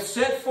God hath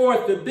set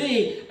forth to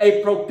be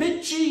a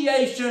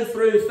propitiation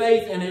through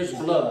faith in his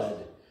blood,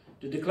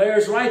 to declare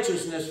his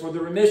righteousness for the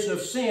remission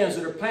of sins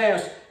that are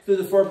passed through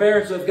the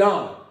forbearance of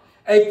God.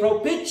 A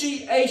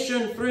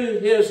propitiation through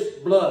his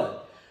blood.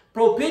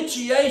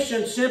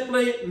 Propitiation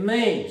simply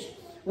means,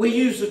 we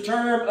use the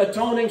term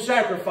atoning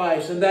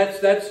sacrifice, and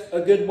that's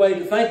a good way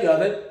to think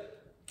of it.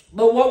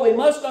 But what we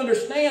must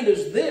understand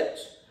is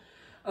this.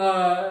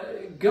 God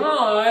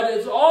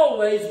has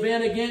always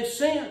been against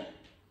sin.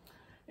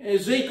 In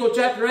Ezekiel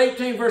chapter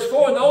 18, verse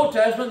 4 in the Old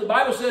Testament, the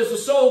Bible says, the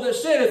soul that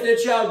sinneth, it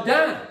shall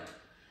die.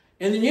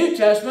 In the New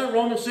Testament,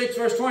 Romans 6,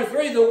 verse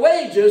 23, the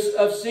wages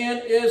of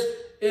sin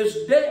is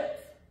death.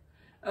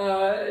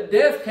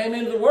 Death came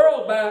into the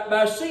world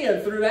by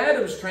sin through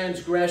Adam's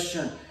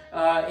transgression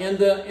in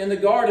the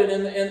garden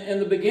in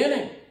the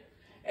beginning.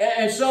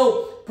 And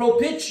so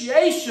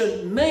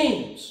propitiation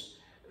means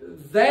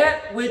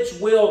that which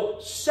will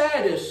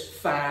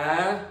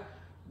satisfy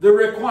the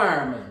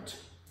requirement.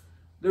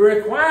 The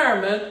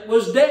requirement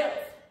was death.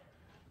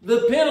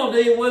 The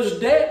penalty was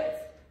death.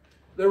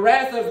 The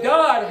wrath of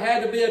God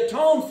had to be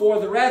atoned for.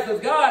 The wrath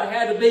of God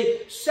had to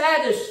be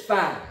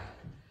satisfied.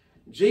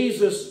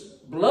 Jesus'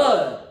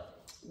 blood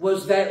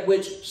was that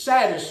which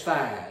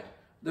satisfied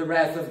the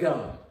wrath of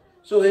God.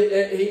 So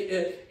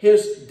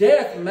his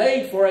death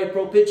made for a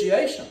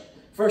propitiation.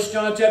 1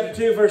 John chapter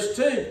 2, verse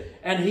 2,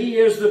 and he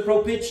is the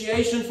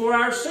propitiation for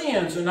our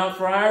sins, and not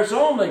for ours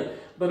only,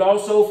 but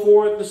also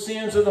for the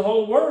sins of the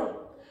whole world.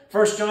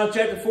 1 John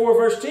chapter 4,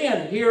 verse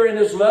 10, herein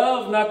is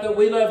love, not that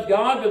we loved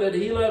God, but that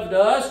he loved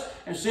us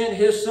and sent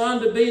his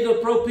Son to be the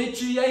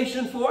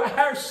propitiation for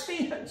our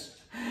sins.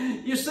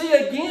 You see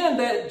again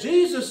that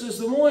Jesus is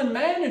the one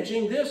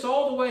managing this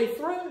all the way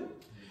through.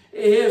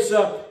 He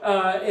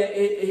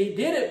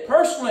did it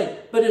personally,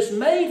 but it's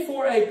made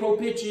for a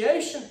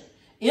propitiation.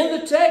 In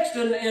the text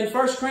in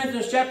 1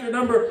 Corinthians chapter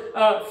number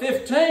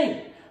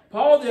 15,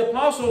 Paul the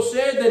Apostle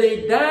said that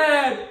he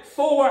died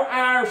for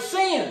our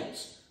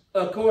sins,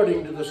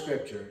 according to the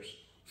Scriptures.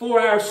 For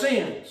our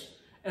sins.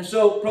 And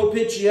so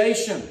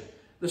propitiation,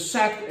 a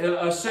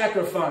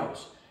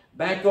sacrifice.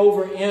 Back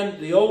over in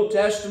the Old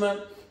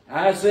Testament,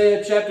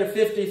 Isaiah chapter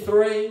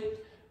 53,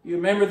 you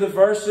remember the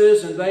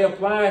verses, and they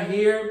apply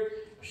here.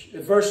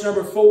 Verse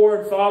number 4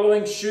 and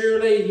following,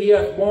 surely he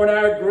hath borne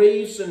our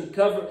griefs and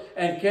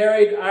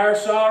carried our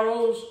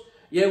sorrows.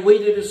 Yet we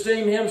did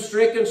esteem him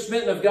stricken,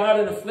 smitten of God,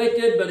 and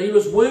afflicted. But he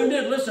was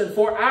wounded, listen,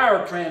 for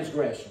our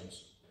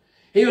transgressions.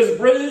 He was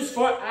bruised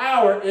for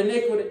our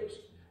iniquities.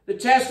 The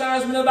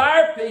chastisement of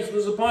our peace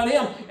was upon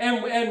him.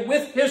 And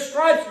with his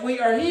stripes we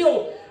are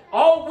healed.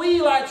 All we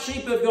like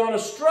sheep have gone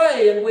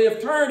astray, and we have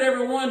turned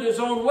every one to his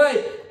own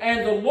way.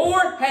 And the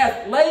Lord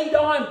hath laid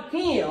on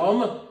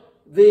him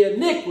the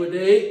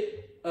iniquity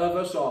of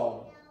us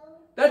all.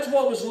 That's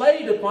what was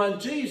laid upon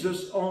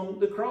Jesus on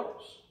the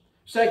cross.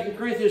 2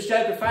 Corinthians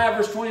chapter 5,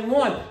 verse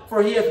 21,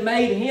 for he hath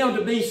made him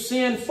to be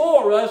sin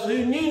for us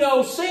who knew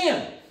no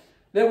sin,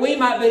 that we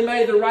might be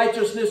made the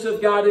righteousness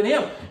of God in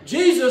him.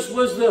 Jesus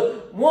was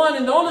the one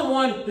and the only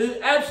one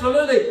who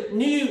absolutely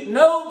knew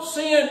no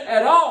sin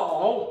at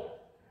all,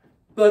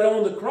 but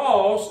on the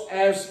cross,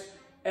 as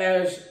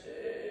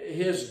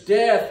his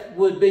death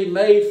would be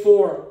made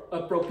for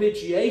a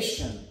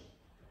propitiation.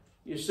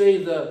 You see,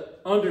 the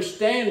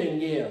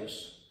understanding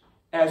is,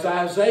 as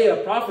Isaiah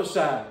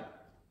prophesied,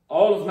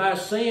 all of my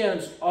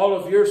sins, all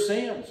of your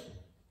sins,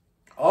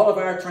 all of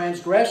our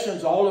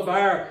transgressions, all of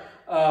our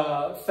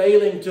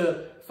failing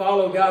to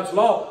follow God's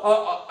law,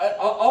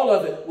 all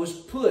of it was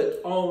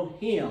put on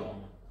him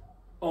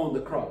on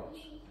the cross.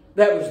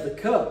 That was the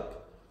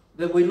cup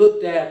that we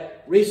looked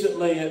at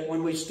recently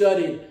when we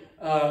studied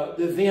the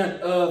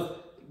event of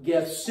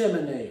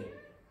Gethsemane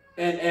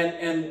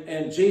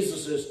and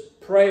Jesus'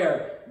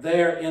 prayer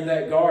there in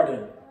that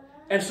garden.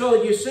 And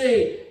so you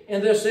see,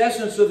 in this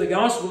essence of the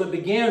gospel, it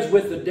begins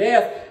with the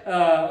death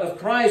of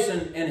Christ,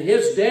 and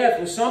his death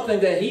was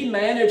something that he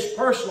managed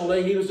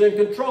personally. He was in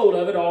control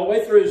of it all the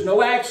way through. It was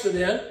no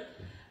accident.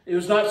 It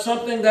was not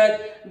something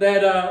that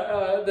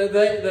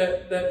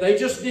they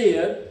just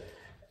did.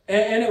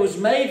 And it was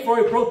made for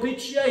a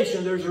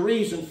propitiation. There's a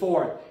reason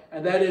for it.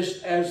 And that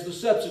is as the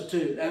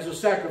substitute, as a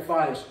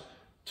sacrifice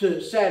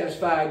to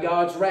satisfy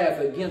God's wrath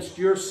against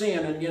your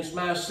sin and against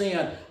my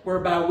sin,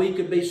 whereby we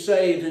could be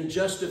saved and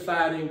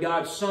justified in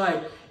God's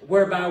sight,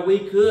 whereby we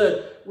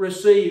could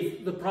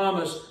receive the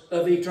promise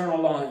of eternal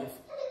life.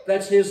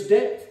 That's his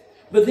death.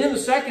 But then the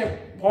second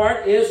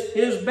part is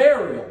his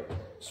burial.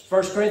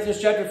 1 Corinthians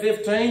chapter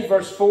 15,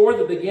 verse 4,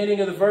 the beginning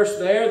of the verse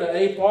there, the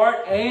A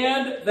part,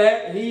 and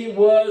that he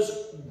was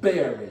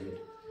buried.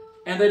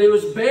 And that he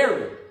was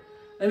buried.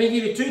 Let me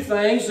give you two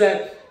things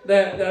that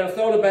I've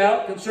thought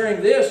about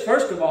concerning this.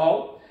 First of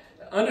all,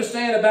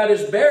 understand about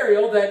his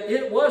burial that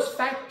it was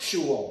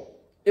factual.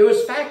 It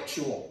was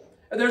factual.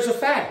 There's a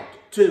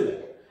fact to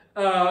it.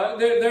 We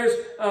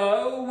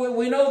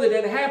know that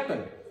it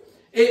happened.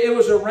 It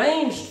was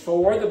arranged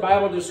for, the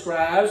Bible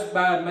describes,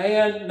 by a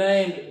man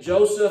named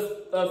Joseph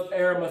of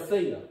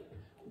Arimathea.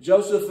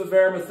 Joseph of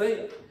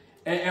Arimathea.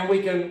 And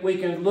we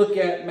can look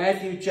at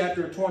Matthew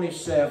chapter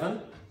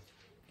 27.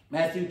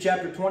 Matthew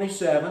chapter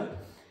 27.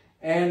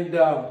 And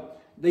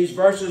these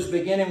verses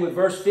beginning with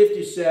verse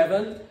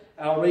 57.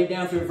 I'll read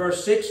down through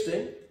verse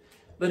 60.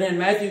 But in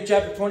Matthew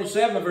chapter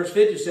 27, verse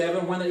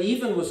 57, when the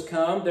even was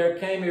come, there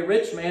came a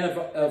rich man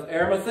of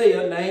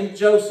Arimathea named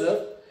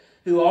Joseph,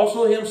 who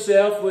also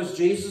himself was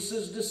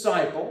Jesus'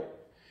 disciple.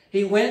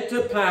 He went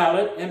to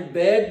Pilate and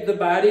begged the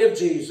body of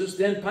Jesus.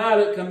 Then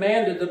Pilate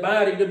commanded the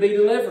body to be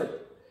delivered.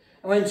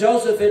 And when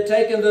Joseph had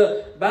taken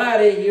the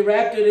body, he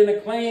wrapped it in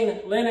a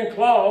clean linen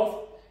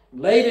cloth,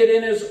 laid it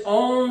in his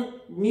own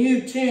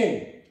new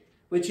tomb,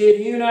 which he had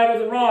hewn out of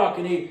the rock,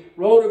 and he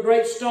rolled a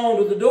great stone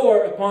to the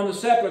door upon the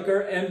sepulchre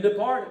and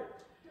departed.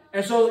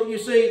 And so you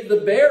see, the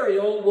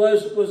burial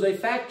was a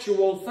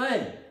factual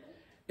thing.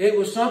 It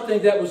was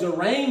something that was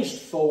arranged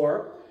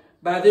for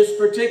by this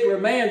particular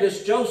man,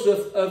 this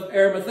Joseph of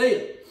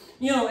Arimathea.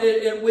 You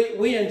know,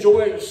 we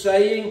enjoy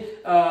saying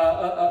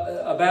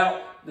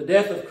about the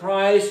death of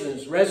Christ and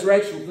his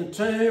resurrection from the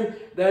tomb,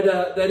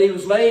 that he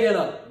was laid in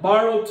a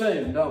borrowed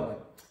tomb, don't we?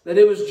 That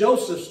it was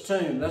Joseph's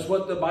tomb. That's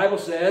what the Bible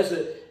says.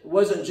 It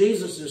wasn't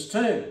Jesus'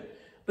 tomb.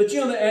 But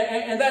you know,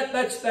 and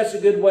that's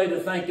a good way to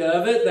think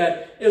of it,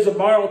 that it was a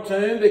borrowed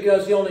tomb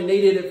because he only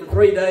needed it for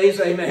 3 days,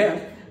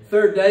 amen.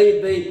 Third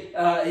day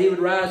he would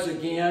rise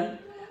again.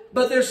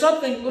 But there's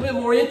something a little bit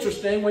more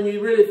interesting when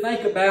you really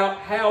think about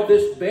how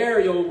this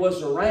burial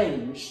was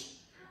arranged.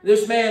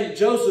 This man,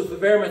 Joseph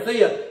of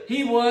Arimathea,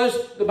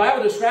 the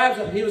Bible describes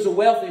him, he was a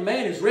wealthy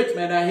man, he's a rich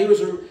man. Now, he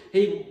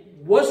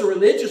was a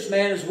religious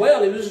man as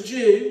well. He was a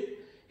Jew.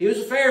 He was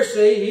a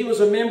Pharisee. He was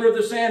a member of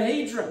the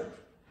Sanhedrin.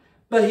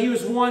 But he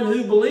was one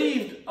who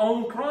believed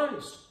on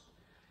Christ.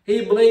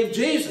 He believed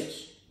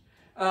Jesus.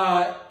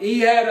 He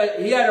had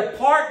a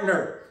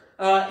partner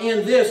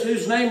in this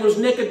whose name was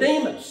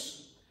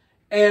Nicodemus.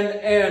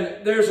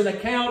 And there's an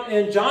account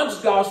in John's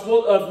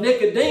Gospel of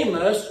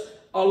Nicodemus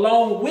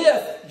along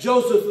with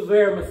Joseph of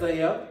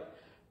Arimathea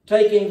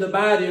taking the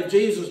body of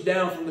Jesus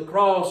down from the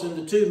cross, and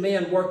the two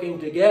men working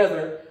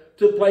together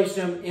to place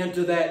him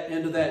into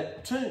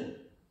that tomb.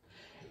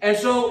 And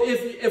so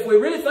if we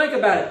really think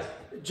about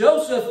it,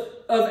 Joseph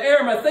of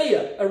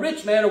Arimathea, a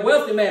rich man, a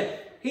wealthy man,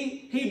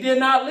 he did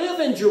not live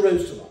in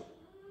Jerusalem.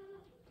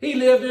 He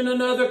lived in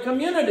another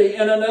community,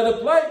 in another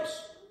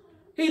place.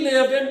 He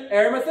lived in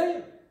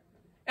Arimathea.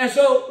 And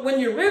so when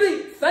you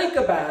really think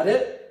about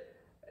it,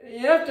 you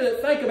have to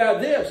think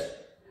about this.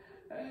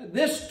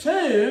 This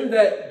tomb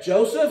that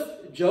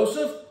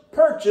Joseph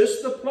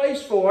purchased the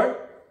place for,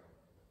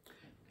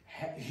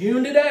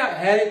 hewn it out,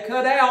 had it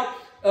cut out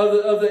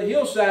of the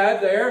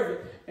hillside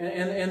there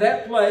in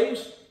that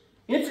place.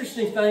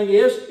 Interesting thing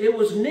is, it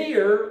was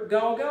near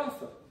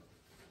Golgotha.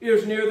 It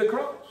was near the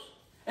cross.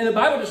 And the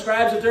Bible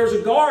describes that there's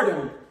a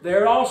garden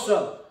there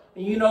also.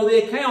 And you know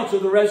the accounts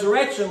of the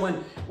resurrection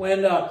when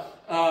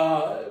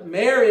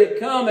Mary had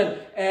come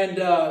and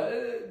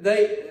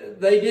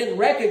they didn't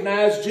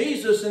recognize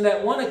Jesus in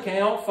that one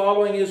account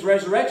following his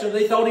resurrection.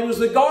 They thought he was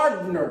the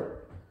gardener.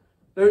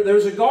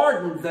 There's a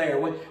garden there.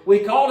 We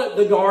call it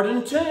the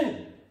garden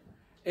tomb.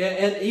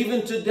 And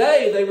even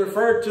today they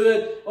refer to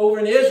it over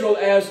in Israel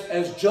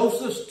as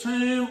Joseph's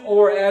tomb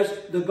or as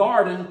the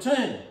garden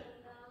tomb.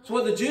 That's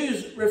what the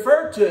Jews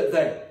referred to it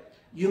there.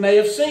 You may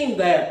have seen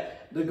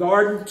that. The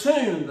garden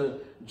tomb,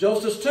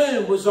 Joseph's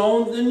tomb, was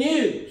on the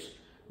news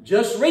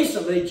just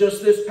recently,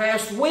 just this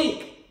past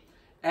week,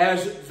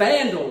 as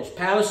vandals,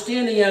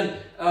 Palestinian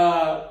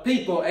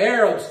people,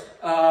 Arabs,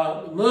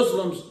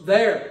 Muslims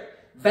there,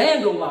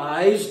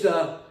 vandalized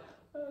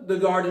the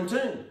garden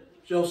tomb,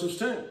 Joseph's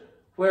tomb,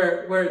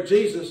 where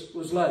Jesus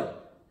was laid.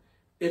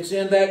 It's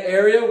in that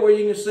area where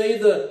you can see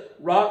the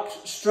rock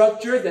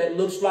structure that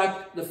looks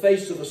like the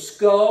face of a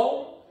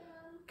skull.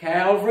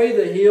 Calvary,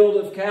 the hill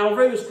of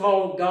Calvary, was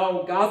called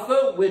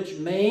Golgotha, which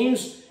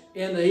means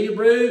in the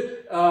Hebrew,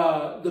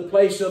 the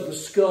place of the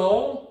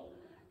skull.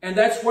 And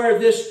that's where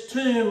this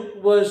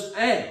tomb was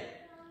at.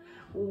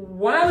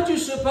 Why would you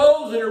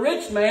suppose that a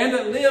rich man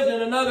that lived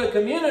in another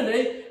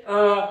community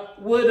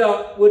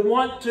would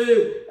want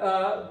to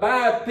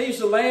buy a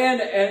piece of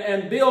land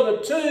and build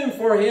a tomb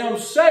for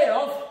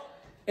himself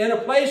in a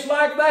place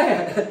like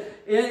that,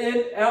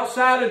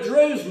 outside of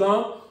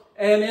Jerusalem,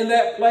 and in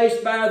that place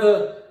by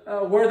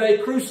where they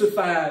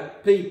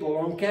crucified people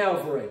on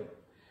Calvary?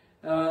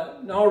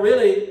 No,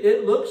 really,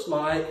 it looks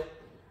like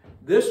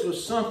this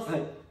was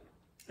something,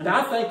 and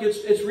I think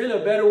it's really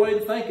a better way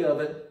to think of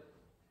it.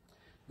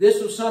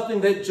 This was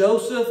something that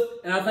Joseph,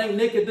 and I think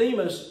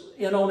Nicodemus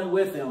in on it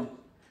with him,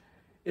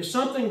 is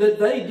something that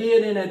they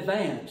did in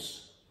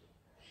advance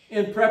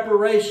in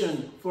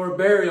preparation for a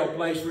burial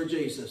place for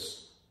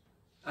Jesus.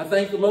 I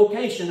think the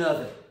location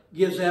of it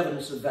gives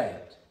evidence of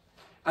that.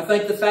 I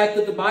think the fact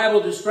that the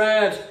Bible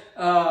describes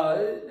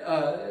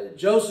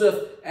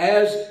Joseph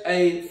as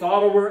a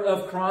follower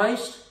of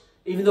Christ,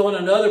 even though in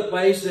another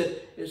place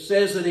it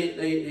says that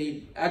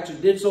he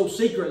actually did so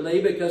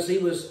secretly because he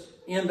was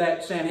in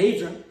that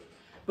Sanhedrin.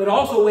 But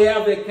also we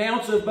have the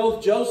accounts of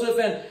both Joseph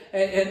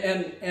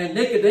and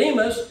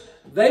Nicodemus.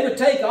 They would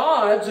take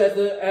odds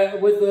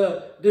with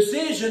the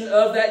decision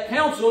of that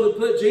council to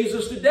put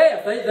Jesus to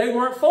death. They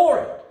weren't for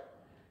it.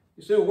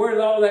 You say, well, where did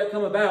all that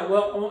come about?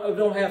 Well, I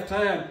don't have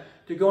time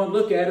to go and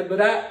look at it,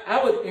 but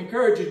I would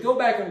encourage you to go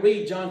back and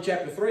read John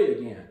chapter 3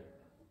 again.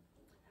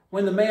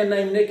 When the man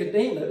named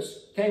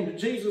Nicodemus came to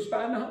Jesus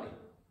by night.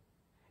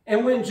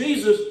 And when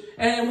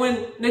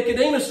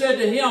Nicodemus said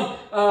to him,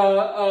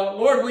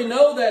 Lord, we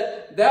know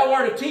that thou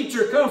art a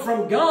teacher come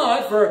from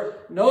God, for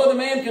no other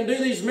man can do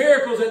these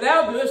miracles that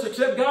thou doest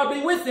except God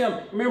be with him.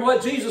 Remember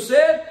what Jesus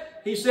said?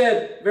 He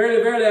said,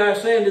 verily, verily, I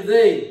say unto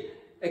thee,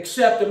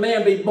 except a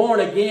man be born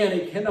again,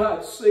 he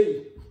cannot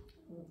see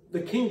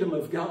the kingdom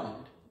of God.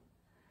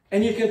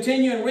 And you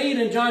continue and read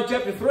in John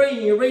chapter 3,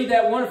 and you read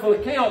that wonderful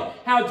account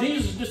how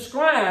Jesus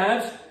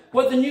describes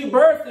what the new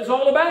birth is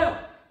all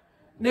about.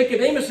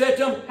 Nicodemus said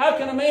to him, how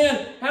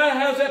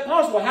is that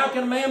possible? How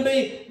can a man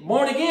be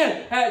born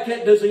again?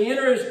 Does he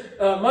enter his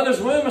mother's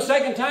womb a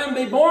second time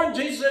and be born?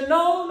 Jesus said,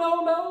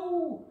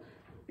 no.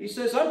 He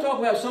says, I'm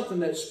talking about something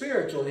that's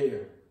spiritual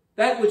here.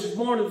 That which is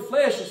born of the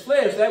flesh is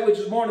flesh. That which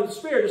is born of the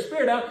spirit is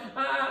spirit.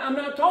 I'm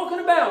not talking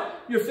about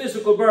your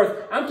physical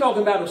birth. I'm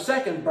talking about a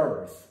second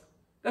birth.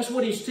 That's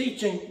what he's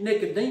teaching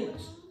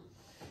Nicodemus.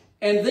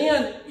 And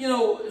then,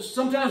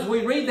 sometimes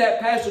we read that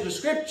passage of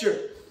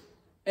Scripture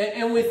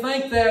and we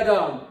think that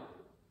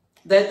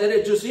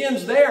it just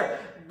ends there.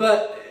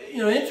 But,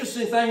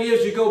 interesting thing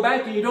is you go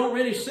back and you don't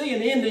really see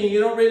an ending. You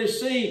don't really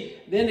see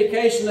the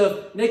indication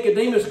of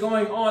Nicodemus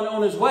going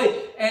on his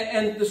way.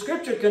 And the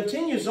Scripture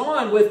continues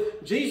on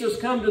with Jesus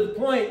come to the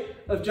point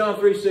of John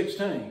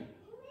 3:16.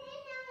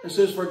 It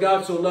says, for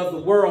God so loved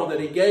the world that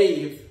he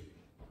gave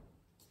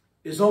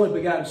his only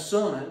begotten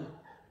Son,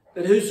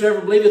 that whosoever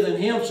believeth in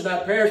him should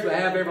not perish but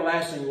have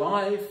everlasting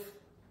life.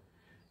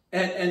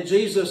 And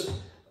Jesus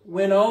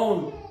went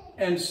on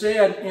and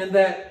said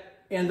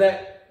in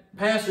that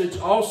passage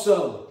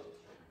also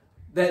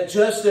that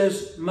just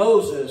as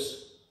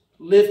Moses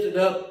lifted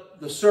up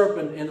the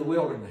serpent in the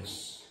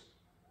wilderness,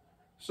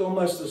 so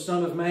must the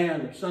Son of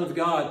Man, Son of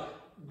God,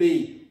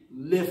 be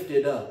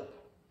lifted up.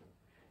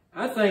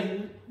 I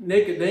think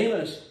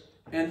Nicodemus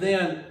and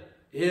then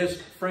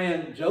his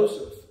friend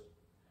Joseph,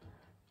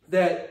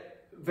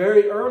 that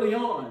very early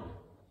on,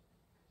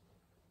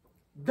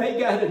 they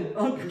got an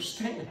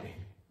understanding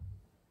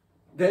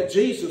that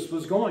Jesus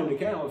was going to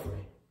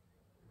Calvary.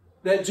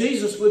 That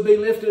Jesus would be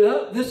lifted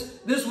up.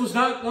 This was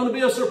not going to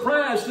be a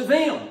surprise to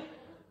them.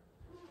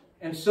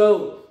 And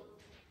so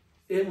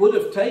it would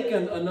have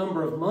taken a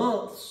number of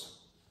months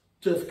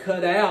to have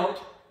cut out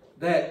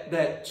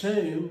that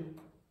tomb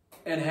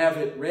and have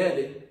it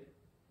ready.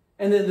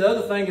 And then the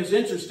other thing that's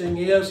interesting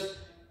is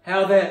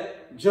how that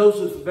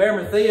Joseph of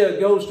Arimathea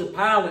goes to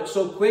Pilate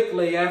so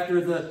quickly after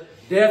the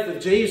death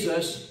of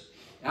Jesus.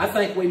 I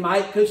think we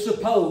could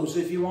suppose,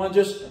 if you want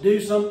to just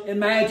do some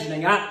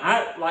imagining.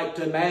 I like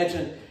to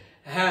imagine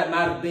how it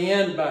might have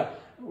been,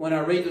 but when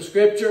I read the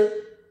Scripture,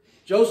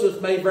 Joseph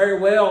may very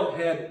well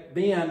have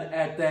been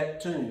at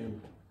that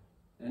tomb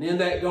and in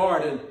that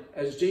garden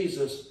as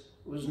Jesus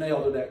was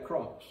nailed to that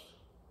cross,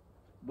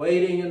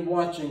 waiting and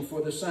watching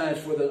for the signs,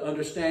 for the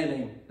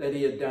understanding that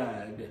he had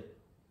died.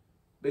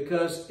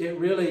 Because it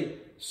really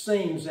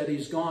seems that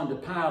he's gone to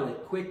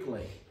Pilate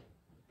quickly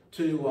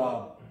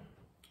to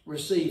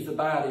receive the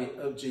body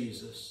of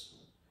Jesus.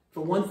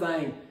 For one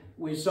thing,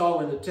 we saw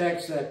in the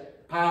text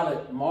that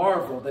Pilate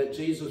marveled that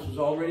Jesus was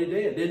already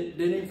dead.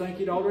 Didn't even think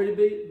he'd already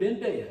been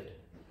dead.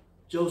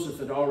 Joseph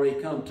had already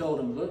come, told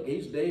him, look,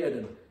 he's dead,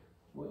 and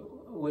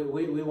we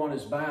want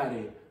his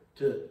body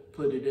to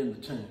put it in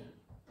the tomb.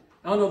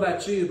 I don't know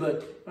about you,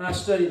 but when I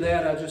studied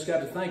that, I just got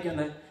to thinking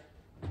that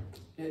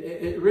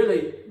it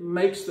really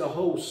makes the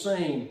whole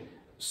scene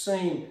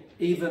seem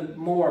even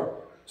more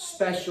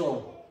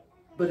special.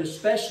 But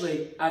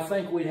especially, I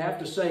think we'd have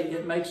to say,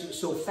 it makes it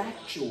so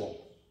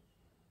factual.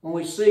 When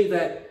we see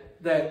that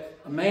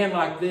a man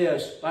like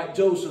this, like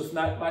Joseph,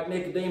 like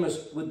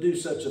Nicodemus, would do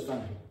such a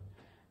thing.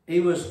 He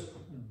was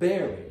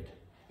buried.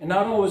 And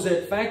not only was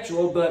it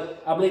factual,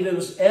 but I believe it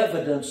was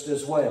evidenced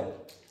as well.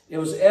 It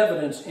was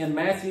evidenced in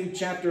Matthew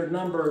chapter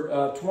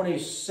number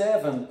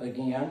 27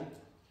 again.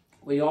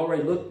 We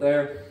already looked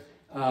there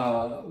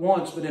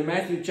once, but in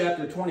Matthew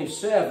chapter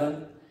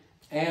 27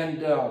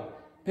 and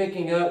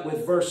picking up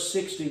with verse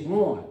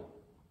 61.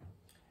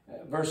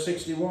 Verse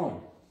 61.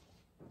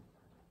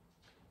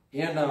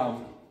 In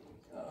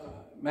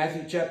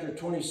Matthew chapter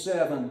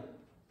 27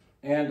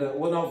 and,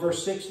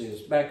 verse 60.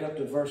 It's back up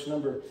to verse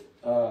number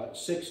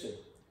 60.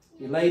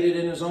 He laid it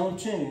in his own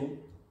tomb,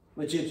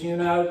 which he had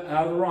hewn out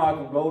of the rock,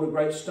 and rolled a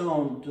great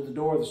stone to the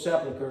door of the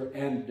sepulchre,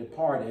 and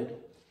departed.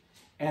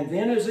 And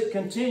then as it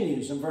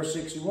continues in verse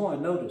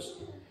 61, notice,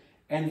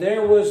 and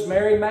there was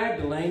Mary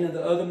Magdalene and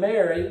the other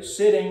Mary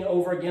sitting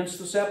over against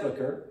the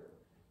sepulchre.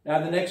 Now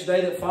the next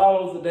day that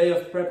followed, the day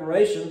of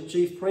preparation, the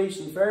chief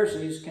priests and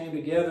Pharisees came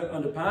together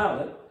unto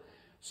Pilate,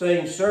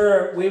 saying,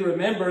 Sir, we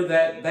remember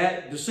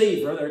that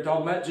deceiver, they're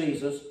talking about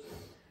Jesus,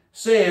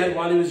 said,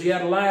 while he was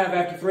yet alive,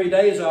 after 3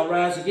 days I'll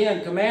rise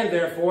again. Command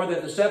therefore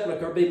that the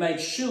sepulchre be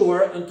made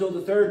sure until the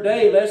third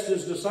day, lest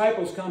his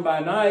disciples come by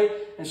night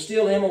and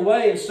steal him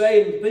away and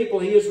say to the people,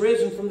 he is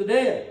risen from the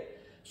dead.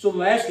 So the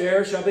last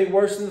error shall be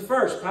worse than the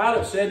first.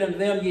 Pilate said unto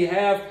them, Ye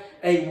have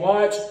a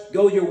watch,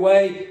 go your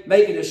way,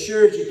 make it as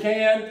sure as you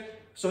can.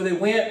 So they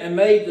went and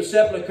made the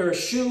sepulchre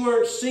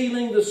sure,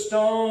 sealing the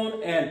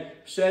stone and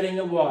setting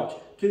a watch.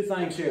 Two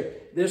things here.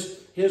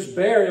 His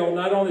burial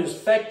not only is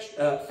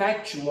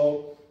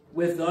factual,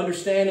 with the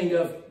understanding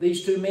of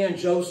these two men,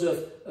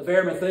 Joseph of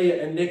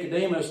Arimathea and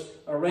Nicodemus,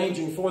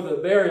 arranging for the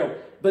burial,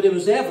 but it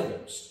was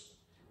evidenced.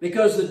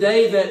 Because the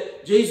day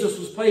that Jesus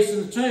was placed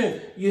in the tomb,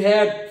 you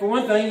had, for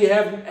one thing, you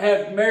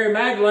have Mary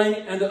Magdalene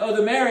and the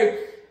other Mary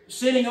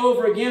sitting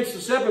over against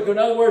the sepulchre. In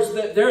other words,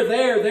 they're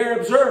there, they're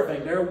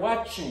observing, they're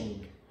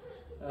watching.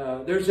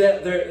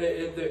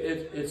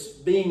 It's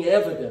being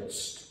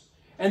evidenced.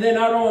 And then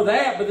not only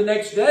that, but the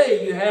next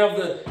day you have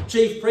the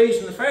chief priests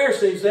and the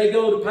Pharisees. They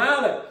go to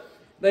Pilate.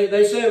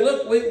 They say,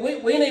 look,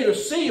 we need a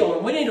seal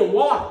and we need a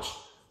watch.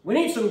 We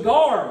need some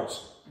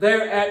guards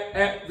there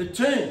at the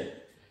tomb.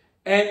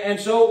 And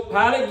so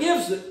Pilate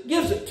gives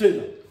it to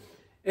them.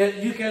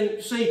 You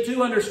can see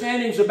two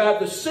understandings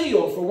about the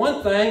seal. For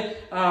one thing,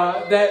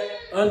 that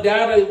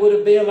undoubtedly would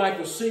have been like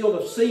the seal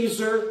of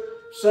Caesar,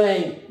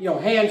 saying,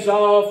 hands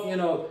off,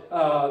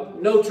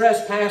 no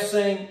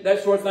trespassing,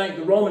 that sort of thing.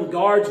 The Roman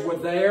guards were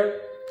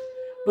there.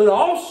 But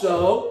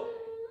also,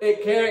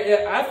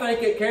 I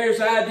think it carries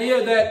the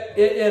idea that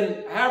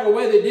in however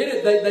way they did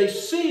it, they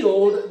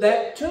sealed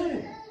that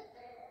tomb.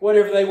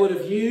 Whatever they would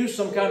have used,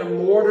 some kind of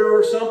mortar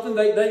or something,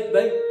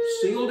 they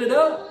sealed it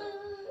up.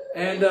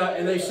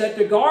 And they set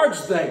the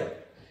guards there.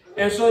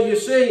 And so you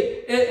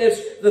see,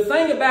 it's the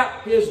thing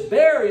about his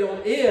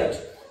burial is,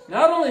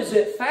 not only is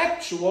it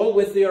factual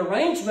with the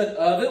arrangement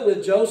of it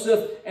with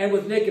Joseph and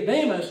with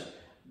Nicodemus,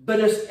 but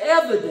it's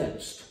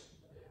evidenced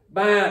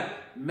by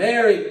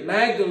Mary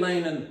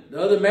Magdalene and the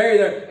other Mary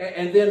there,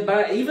 and then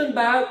even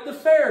by the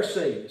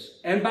Pharisees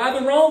and by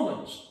the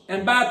Romans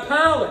and by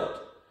Pilate.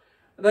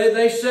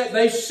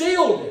 They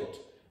sealed it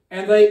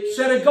and they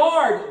set a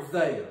guard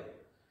there.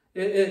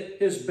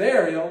 His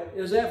burial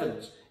is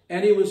evidence.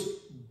 And he was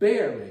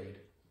buried.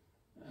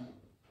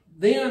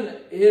 Then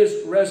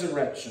his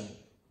resurrection.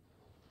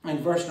 In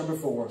verse number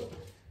 4. We're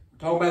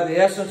talking about the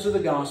essence of the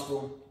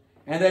gospel.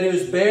 And that he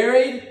was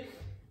buried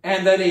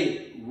and that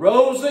he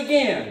rose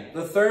again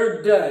the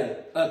third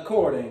day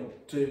according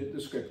to the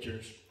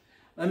Scriptures.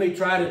 Let me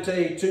try to tell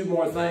you two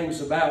more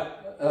things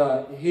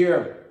about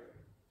here.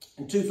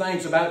 And two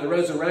things about the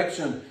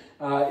resurrection,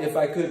 if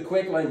I could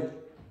quickly.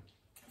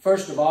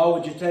 First of all,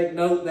 would you take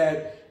note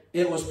that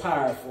it was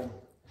powerful?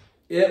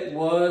 It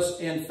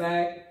was, in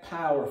fact,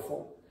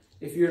 powerful.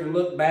 If you're to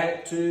look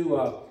back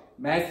to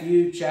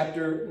Matthew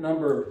chapter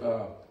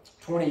number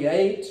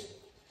 28,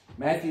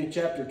 Matthew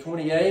chapter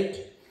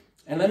 28,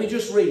 and let me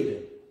just read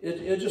it.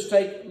 It'll just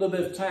take a little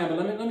bit of time, but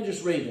let me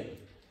just read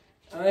it.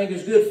 I think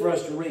it's good for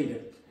us to read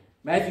it.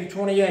 Matthew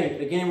 28,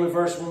 beginning with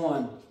verse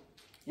 1.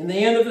 In the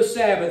end of the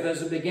Sabbath,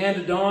 as it began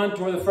to dawn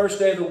toward the first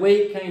day of the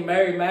week, came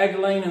Mary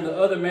Magdalene and the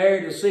other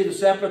Mary to see the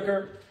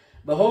sepulchre.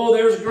 Behold,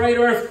 there was a great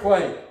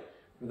earthquake.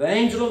 The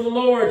angel of the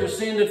Lord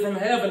descended from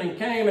heaven and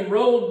came and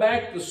rolled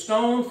back the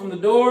stone from the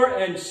door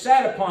and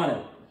sat upon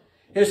it.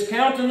 His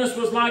countenance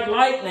was like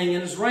lightning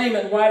and his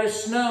raiment white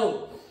as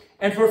snow.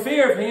 And for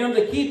fear of him,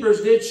 the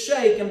keepers did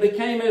shake and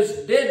became as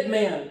dead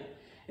men.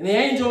 And the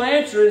angel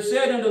answered and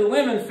said unto the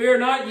women, Fear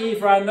not ye,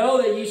 for I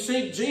know that ye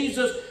seek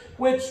Jesus,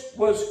 which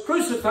was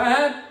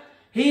crucified.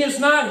 He is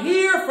not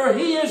here, for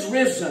he is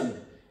risen.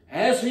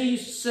 As he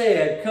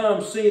said,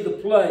 Come see the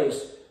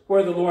place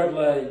where the Lord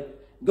lay.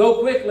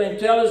 Go quickly and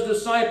tell his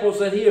disciples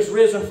that he is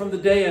risen from the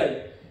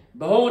dead.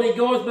 Behold, he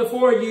goeth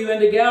before you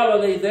into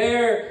Galilee.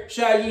 There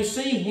shall ye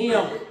see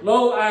him.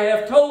 Lo, I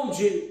have told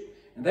you.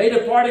 And they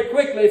departed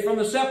quickly from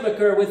the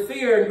sepulchre with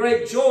fear and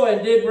great joy,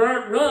 and did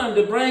run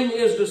to bring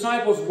his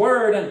disciples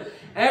word. And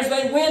as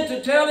they went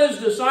to tell his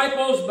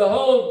disciples,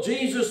 behold,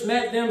 Jesus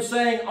met them,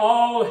 saying,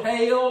 All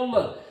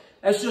hail.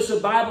 That's just a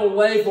Bible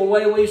way for the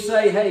way we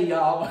say, hey,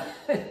 y'all.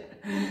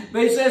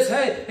 But he says,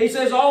 hey, he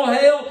says, all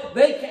hail.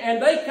 They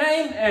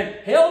came and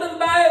held him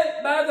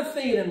by the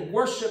feet and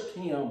worshipped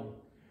him.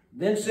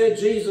 Then said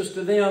Jesus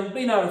to them,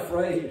 Be not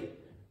afraid.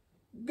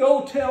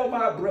 Go tell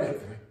my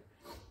brethren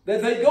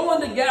that they go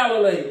into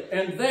Galilee,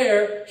 and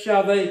there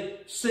shall they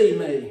see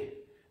me.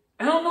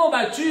 I don't know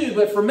about you,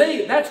 but for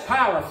me, that's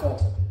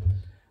powerful.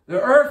 The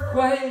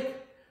earthquake,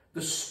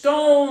 the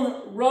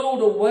stone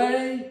rolled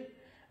away,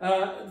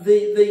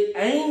 the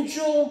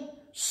angel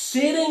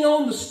sitting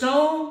on the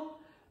stone.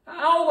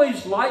 I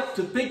always like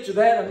to picture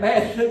that and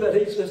imagine that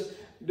he's just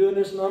doing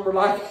this number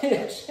like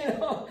this,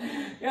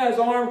 his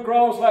arm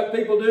crossed like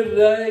people do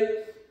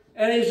today.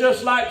 And he's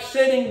just like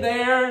sitting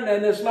there,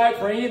 and it's like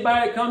for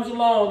anybody that comes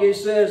along, he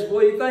says,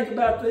 what do you think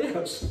about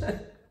this?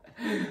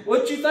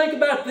 What do you think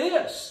about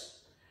this?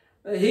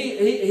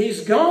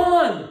 He's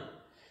gone.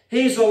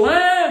 He's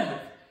alive.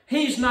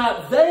 He's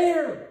not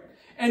there.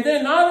 And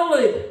then not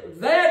only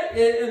that,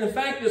 in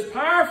fact, is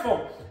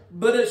powerful,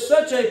 but it's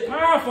such a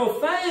powerful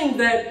thing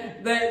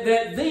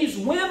that these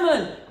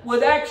women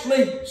would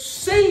actually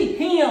see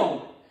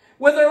him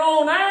with their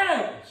own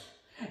eyes.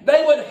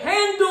 They would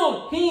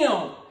handle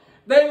him.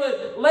 They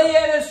would lay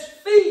at his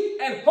feet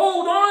and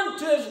hold on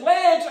to his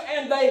legs,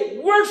 and they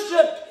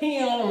worshiped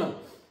him.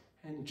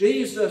 And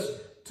Jesus,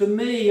 to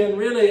me, in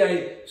really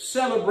a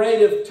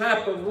celebrative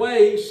type of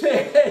way,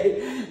 said,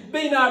 Hey,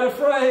 be not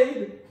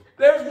afraid.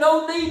 There's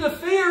no need to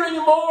fear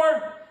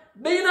anymore.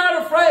 Be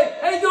not afraid.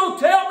 Hey, go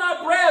tell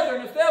my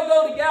brethren. If they'll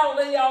go to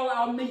Galilee,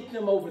 I'll meet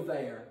them over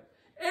there.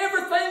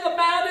 Everything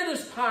about it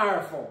is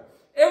powerful.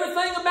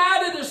 Everything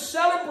about it is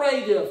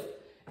celebrative.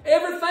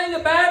 Everything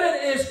about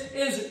it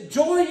is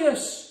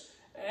joyous.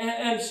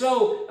 And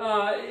so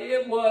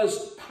it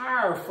was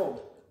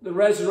powerful, the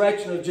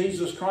resurrection of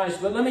Jesus Christ.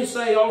 But let me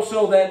say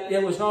also that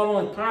it was not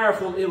only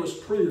powerful, it was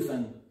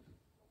proven.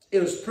 It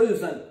was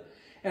proven.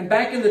 And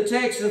back in the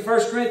text in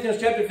 1 Corinthians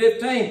chapter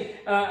 15,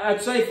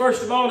 I'd say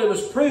first of all it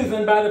was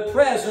proven by the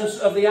presence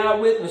of the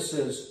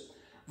eyewitnesses.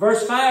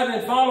 Verse 5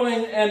 and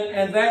following,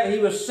 and that he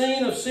was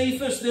seen of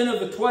Cephas, then of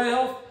the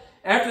 12.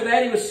 After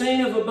that he was seen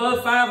of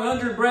above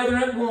 500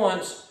 brethren at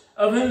once,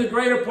 of whom the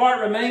greater part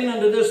remain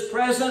unto this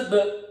present,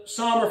 but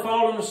some are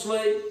fallen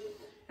asleep.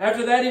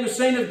 After that he was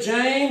seen of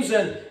James,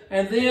 and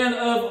then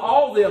of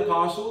all the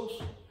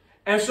apostles.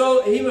 And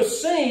so he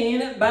was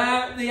seen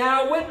by the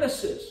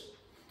eyewitnesses.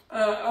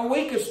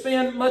 We could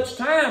spend much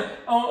time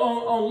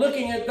on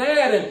looking at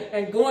that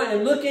and going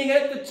and looking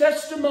at the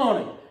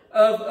testimony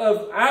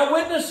of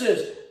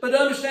eyewitnesses. But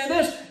understand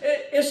this,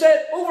 it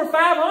said over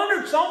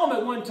 500 saw him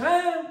at one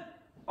time.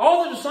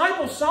 All the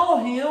disciples saw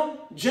him.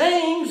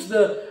 James,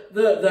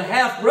 the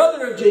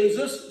half-brother of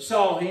Jesus,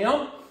 saw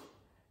him.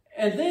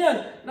 And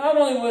then, not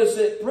only was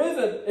it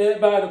proven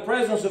by the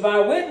presence of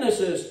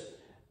eyewitnesses,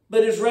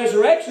 but his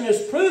resurrection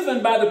is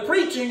proven by the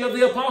preaching of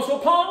the Apostle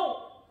Paul.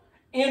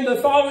 In the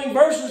following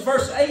verses,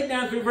 verse 8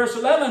 down through verse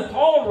 11,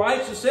 Paul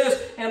writes and says,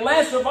 and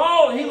last of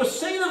all, he was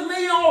seen of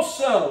me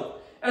also,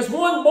 as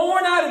one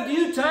born out of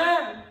due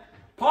time.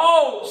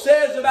 Paul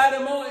says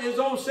about his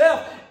own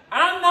self,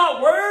 I'm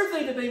not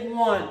worthy to be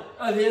one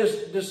of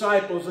his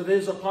disciples, of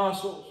his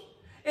apostles.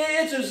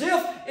 It's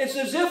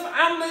as if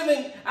I'm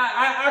living,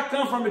 I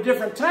come from a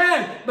different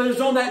time, but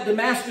it's on that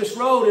Damascus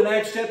road in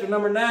Acts chapter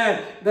number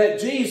 9 that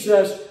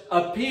Jesus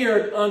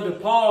appeared unto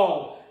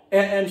Paul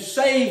and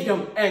saved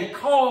him and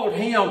called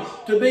him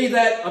to be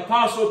that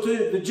apostle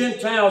to the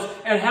Gentiles,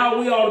 and how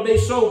we ought to be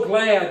so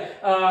glad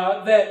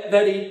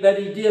that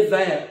he did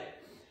that.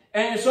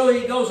 And so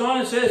he goes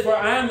on and says, for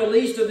I am the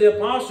least of the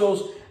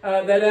apostles,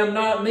 that am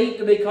not meet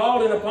to be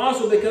called an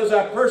apostle, because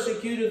I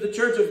persecuted the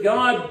church of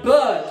God,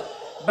 but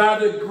by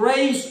the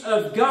grace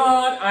of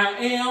God I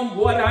am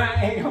what I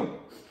am.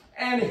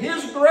 And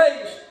his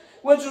grace,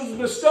 which was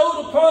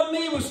bestowed upon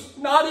me, was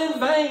not in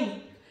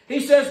vain. He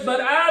says, but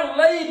I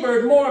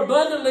labored more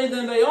abundantly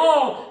than they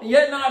all,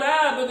 yet not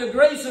I, but the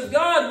grace of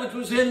God which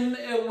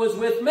was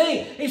with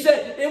me. He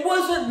said, it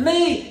wasn't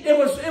me, it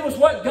was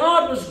what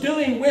God was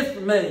doing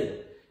with me.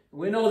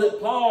 We know that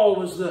Paul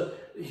was the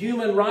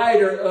human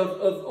writer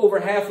of over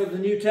half of the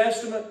New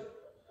Testament.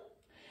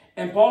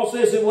 And Paul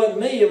says it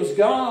wasn't me, it was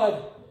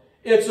God.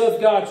 It's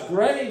of God's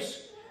grace.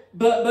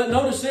 But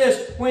notice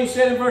this, when he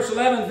said in verse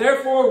 11,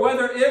 therefore,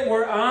 whether it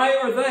were I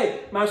or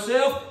they,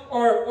 myself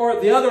or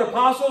the other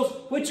apostles,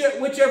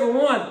 whichever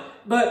one,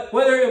 but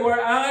whether it were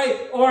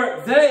I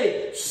or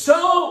they,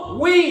 so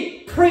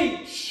we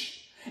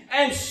preach,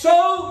 and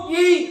so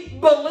ye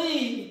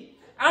believe.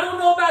 I don't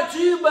know about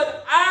you,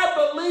 but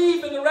I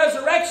believe in the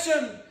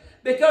resurrection,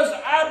 because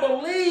I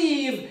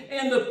believe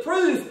in the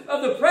proof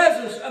of the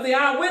presence of the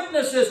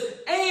eyewitnesses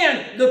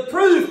and the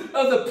proof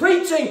of the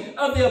preaching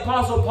of the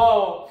Apostle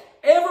Paul.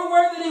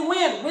 Everywhere that he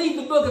went, read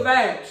the book of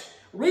Acts.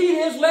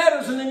 Read his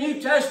letters in the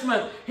New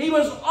Testament. He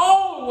was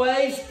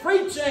always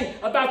preaching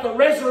about the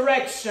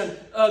resurrection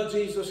of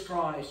Jesus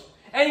Christ.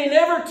 And he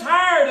never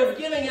tired of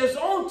giving his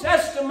own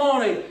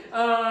testimony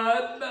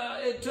of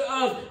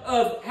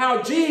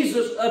how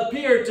Jesus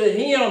appeared to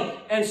him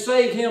and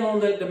saved him on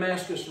that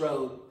Damascus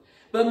road.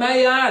 But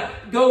may I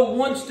go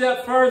one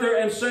step further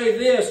and say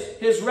this.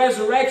 His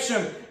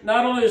resurrection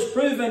not only is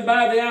proven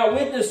by the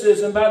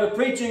eyewitnesses and by the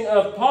preaching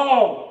of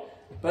Paul,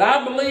 but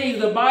I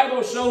believe the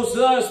Bible shows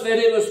us that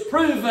it was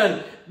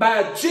proven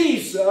by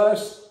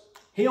Jesus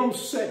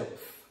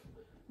himself.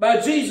 By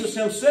Jesus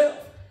himself.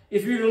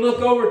 If you were to look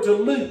over to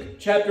Luke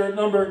chapter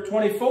number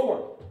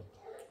 24.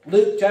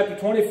 Luke chapter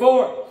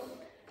 24.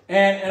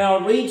 And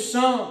I'll read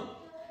some.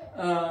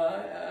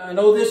 I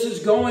know this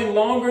is going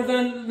longer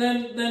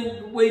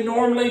than we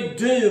normally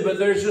do, but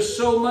there's just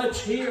so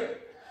much here.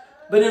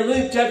 But in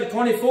Luke chapter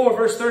 24,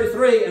 verse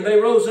 33, and they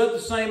rose up the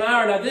same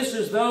hour. Now this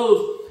is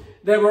those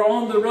that were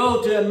on the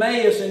road to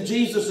Emmaus, and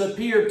Jesus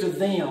appeared to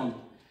them.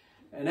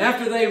 And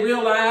after they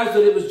realized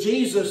that it was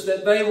Jesus,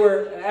 that they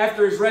were,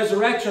 after his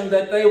resurrection,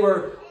 that they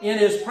were in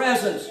his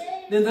presence,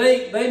 then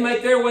they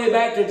make their way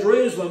back to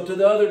Jerusalem to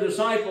the other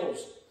disciples.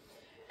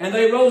 And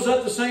they rose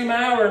up the same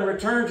hour and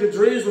returned to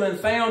Jerusalem, and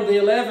found the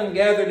 11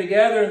 gathered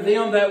together, and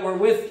them that were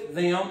with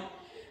them,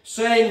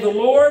 saying, the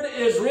Lord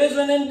is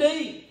risen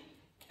indeed,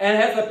 and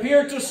hath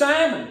appeared to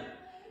Simon.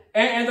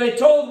 And they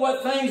told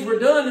what things were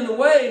done in the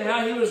way, and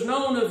how he was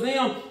known of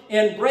them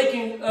in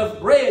breaking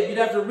of bread. You'd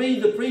have to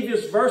read the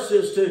previous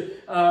verses to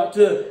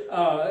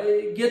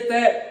get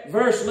that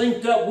verse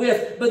linked up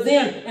with. But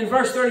then in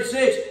verse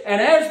 36,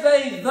 and as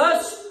they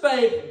thus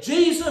spake,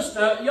 Jesus,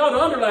 now you ought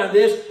to underline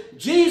this,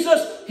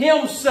 Jesus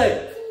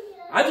himself.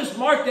 I just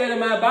marked that in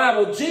my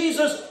Bible.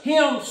 Jesus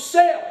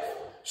himself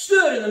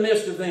stood in the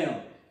midst of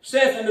them,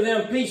 saith unto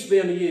them, peace be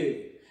unto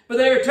you. But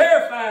they were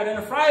terrified and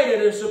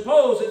affrighted, and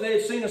supposed that they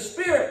had seen a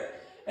spirit.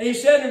 And he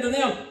said unto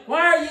them,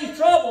 why are ye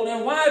troubled,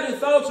 and why do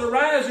thoughts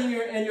arise in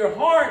your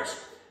hearts?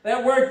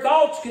 That word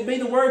thoughts could be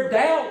the word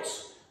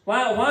doubts.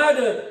 Why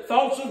do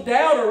thoughts of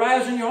doubt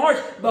arise in your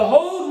hearts?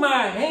 Behold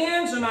my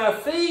hands and my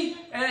feet,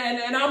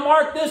 and I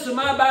mark this in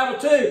my Bible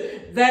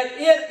too, that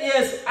it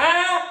is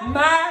I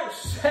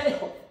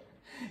myself.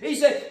 He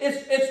said,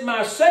 it's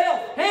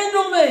myself.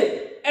 Handle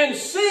me and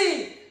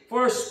see,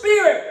 for a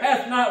spirit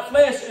hath not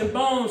flesh and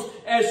bones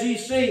as ye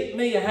see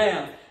me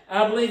have.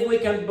 I believe we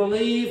can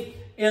believe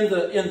in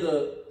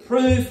the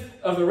proof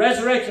of the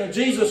resurrection of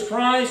Jesus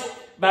Christ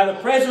by the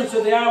presence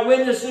of the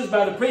eyewitnesses,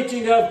 by the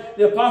preaching of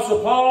the Apostle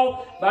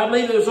Paul. But I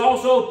believe it was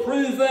also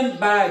proven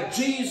by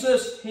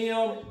Jesus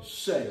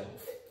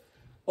himself.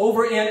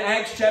 Over in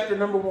Acts chapter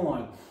number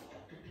 1,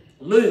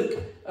 Luke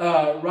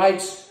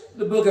writes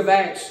the book of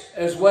Acts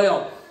as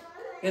well.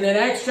 And in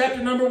Acts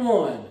chapter number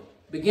 1,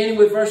 beginning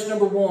with verse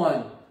number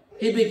 1,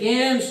 he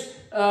begins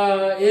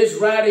his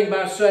writing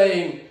by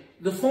saying,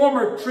 the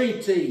former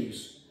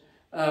treatise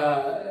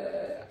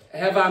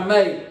have I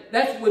made.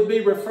 That would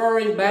be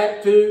referring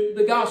back to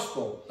the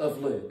Gospel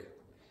of Luke.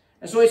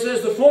 And so he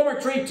says, the former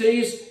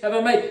treatise have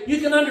I made. You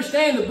can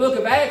understand the book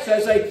of Acts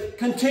as a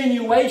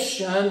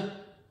continuation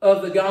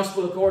of the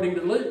Gospel according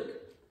to Luke.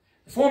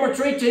 The former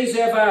treatise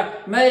have I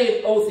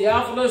made, O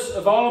Theophilus,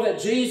 of all that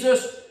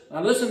Jesus,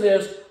 now listen to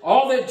this,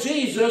 all that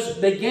Jesus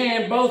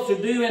began both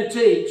to do and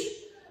teach,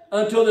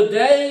 until the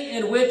day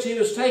in which he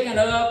was taken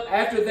up.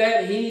 After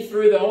that, he,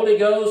 through the Holy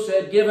Ghost,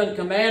 had given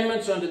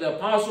commandments unto the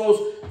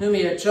apostles whom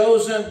he had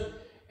chosen.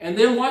 And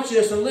then watch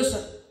this and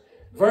listen.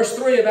 Verse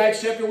 3 of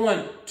Acts chapter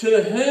 1.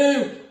 To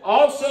whom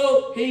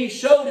also he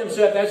showed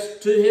himself. That's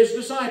to his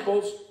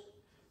disciples.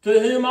 To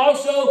whom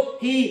also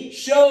he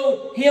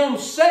showed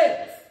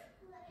himself.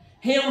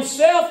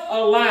 Himself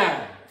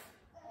alive.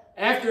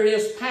 After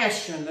his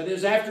passion. That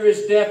is, after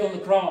his death on the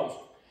cross.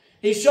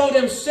 He showed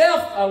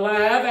himself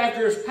alive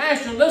after his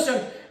passion,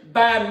 listen,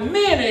 by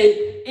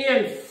many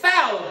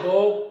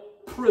infallible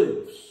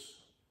proofs.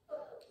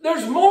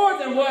 There's more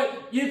than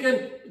what you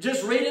can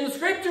just read in the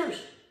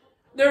Scriptures.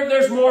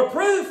 There's more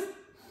proof.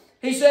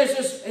 He says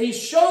this, he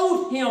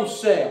showed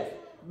himself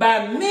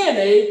by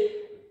many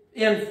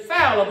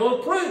infallible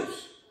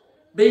proofs,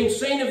 being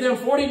seen of them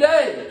 40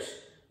 days,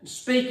 and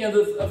speaking of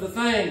the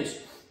things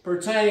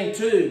pertaining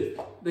to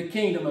the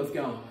kingdom of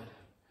God.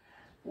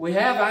 We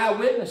have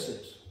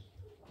eyewitnesses.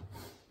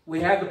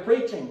 We have the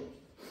preaching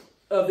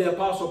of the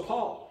Apostle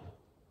Paul.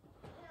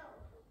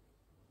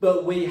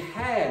 But we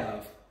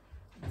have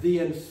the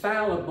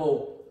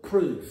infallible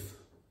proof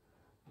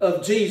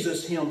of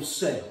Jesus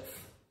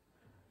himself.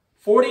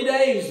 40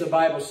 days, the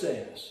Bible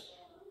says,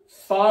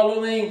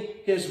 following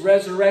his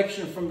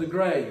resurrection from the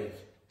grave,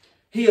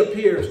 he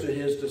appears to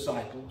his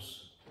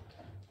disciples.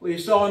 We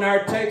saw in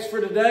our text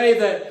for today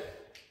that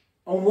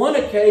on one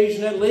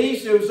occasion at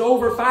least, there was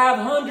over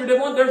 500.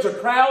 There's a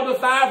crowd of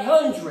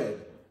 500.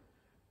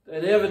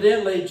 That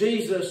evidently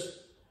Jesus,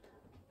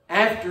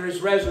 after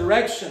his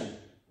resurrection,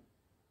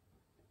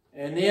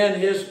 and then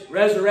his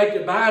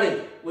resurrected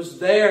body was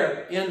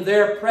there in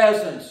their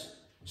presence,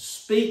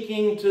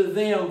 speaking to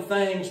them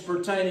things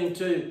pertaining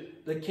to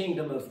the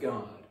kingdom of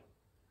God.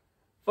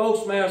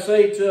 Folks, may I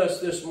say to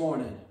us this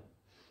morning,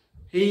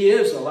 he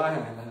is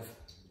alive.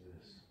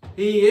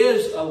 He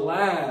is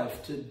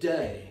alive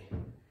today.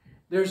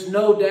 There's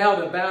no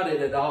doubt about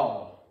it at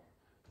all.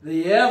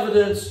 The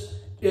evidence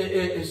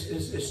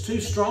is too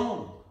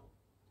strong.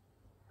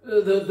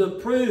 The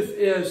proof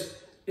is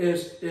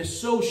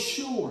so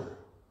sure.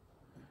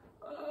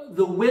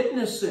 The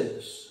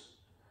witnesses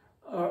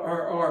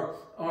have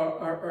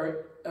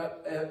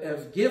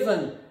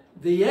given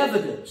the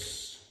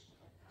evidence.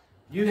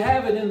 You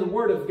have it in the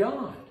Word of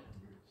God.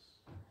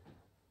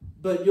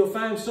 But you'll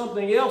find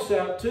something else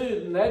out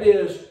too, and that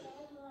is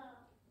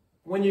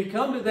when you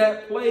come to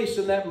that place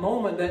and that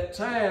moment, that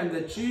time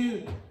that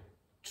you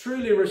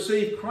truly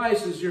receive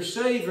Christ as your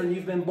Savior and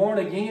you've been born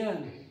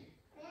again.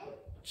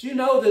 But you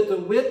know that the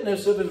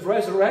witness of his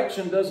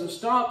resurrection doesn't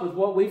stop with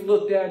what we've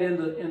looked at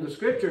in the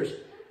Scriptures.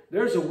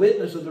 There's a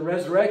witness of the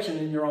resurrection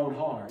in your own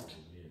heart.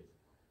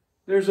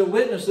 There's a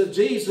witness of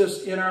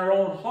Jesus in our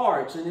own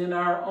hearts and in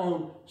our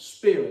own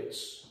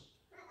spirits.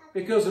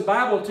 Because the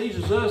Bible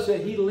teaches us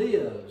that he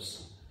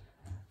lives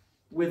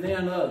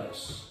within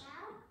us.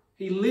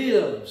 He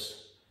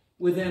lives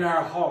within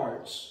our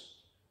hearts.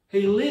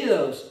 He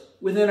lives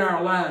within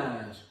our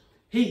lives.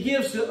 He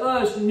gives to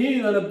us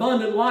new and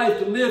abundant life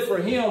to live for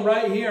him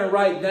right here and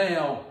right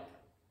now.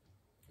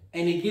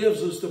 And he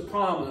gives us the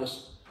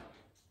promise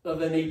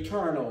of an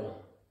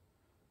eternal,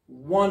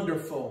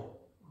 wonderful,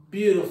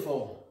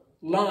 beautiful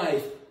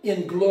life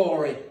in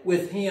glory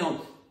with him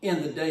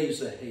in the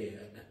days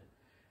ahead.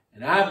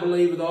 And I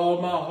believe with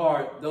all my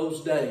heart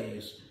those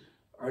days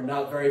are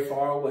not very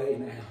far away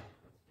now.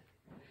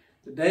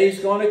 The day's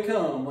going to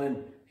come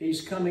when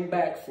he's coming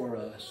back for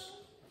us.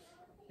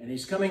 And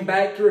he's coming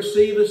back to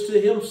receive us to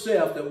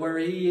himself, that where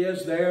he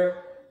is, there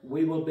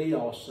we will be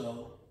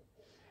also.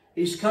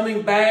 He's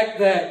coming back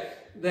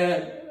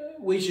that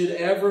we should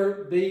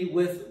ever be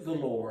with the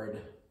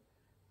Lord.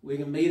 We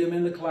can meet him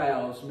in the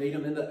clouds, meet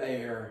him in the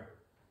air,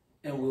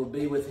 and we'll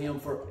be with him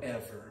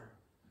forever.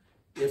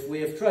 If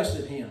we have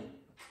trusted him,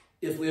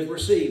 if we have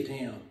received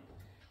him,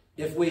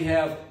 if we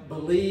have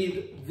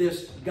believed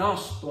this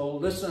gospel,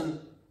 listen,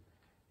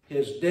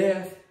 his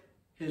death,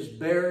 his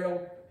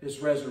burial, his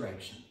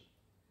resurrection.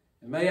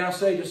 And may I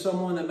say to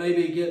someone that may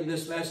be getting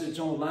this message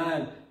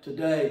online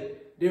today,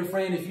 dear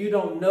friend, if you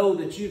don't know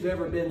that you've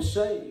ever been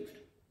saved,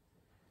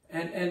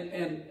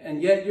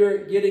 and yet you're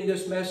getting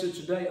this message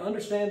today,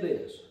 understand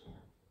this.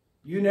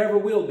 You never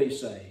will be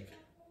saved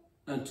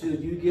until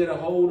you get a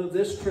hold of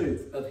this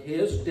truth of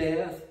his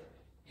death,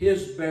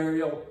 his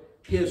burial,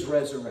 his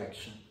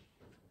resurrection.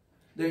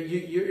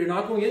 You're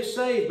not going to get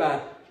saved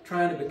by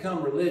trying to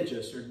become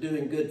religious or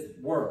doing good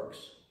works.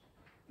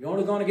 You're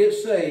only going to get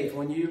saved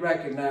when you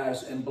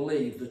recognize and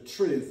believe the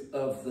truth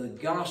of the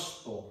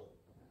gospel,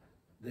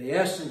 the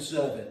essence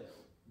of it,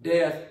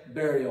 death,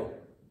 burial,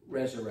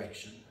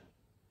 resurrection.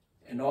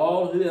 And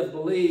all who have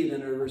believed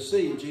and have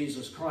received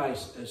Jesus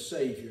Christ as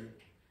Savior,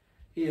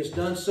 he has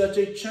done such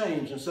a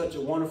change and such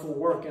a wonderful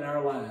work in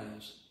our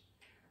lives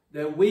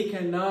that we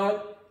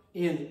cannot,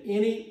 in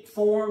any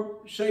form,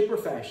 shape, or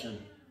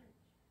fashion,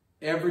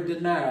 ever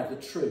deny the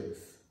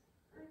truth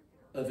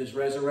of his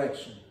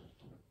resurrection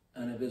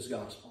and of his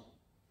gospel.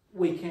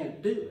 We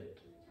can't do it.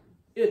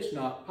 It's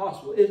not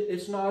possible.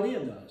 It's not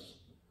in us.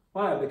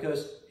 Why?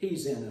 Because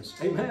he's in us.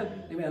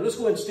 Amen? Amen. Let's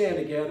go ahead and stand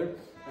together.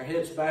 Our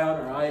heads bowed,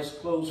 our eyes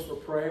closed for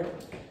prayer.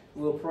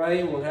 We'll pray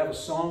and we'll have a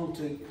song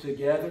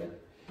together.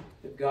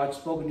 If God's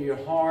spoken to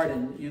your heart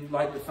and you'd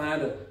like to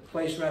find a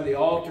place around the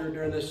altar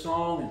during this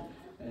song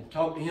and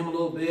talk to him a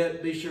little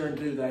bit, be sure and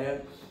do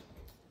that.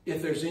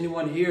 If there's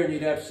anyone here and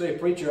you'd have to say,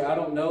 preacher, I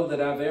don't know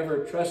that I've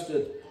ever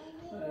trusted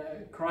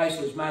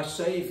Christ as my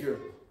Savior.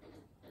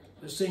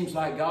 It seems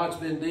like God's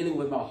been dealing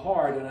with my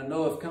heart, and I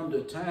know I've come to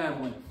a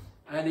time when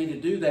I need to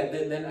do that.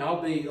 Then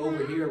I'll be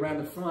over here around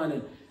the front,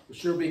 and we'll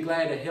sure be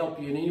glad to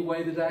help you in any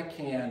way that I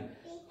can.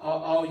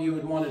 All you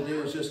would want to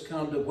do is just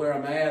come to where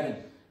I'm at, and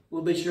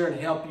we'll be sure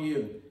and help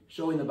you,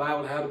 showing the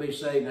Bible how to be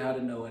saved and how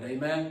to know it.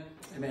 Amen?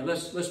 Amen.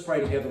 Let's pray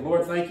together.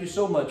 Lord, thank you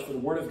so much for the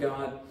Word of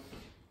God.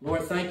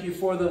 Lord, thank you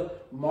for the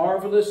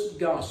marvelous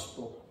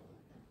gospel.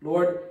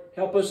 Lord,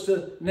 help us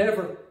to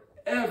never,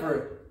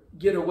 ever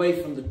get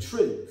away from the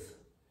truth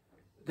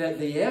that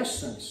the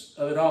essence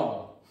of it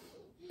all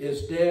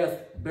is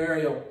death,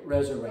 burial,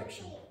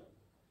 resurrection.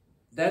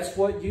 That's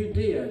what you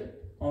did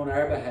on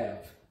our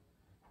behalf.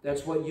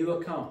 That's what you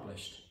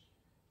accomplished.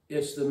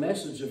 It's the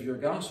message of your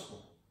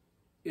gospel.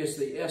 It's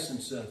the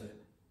essence of it.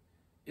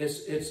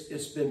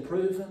 It's been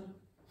proven.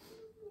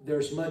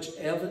 There's much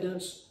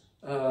evidence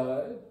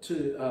to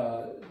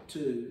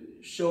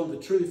show the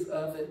truth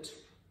of it.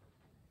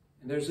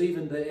 And there's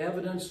even the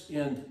evidence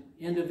in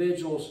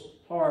individuals'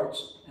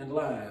 hearts and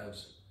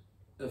lives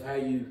of how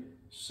you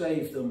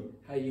saved them,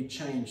 how you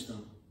changed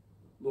them.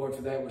 Lord,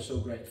 for that we're so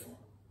grateful.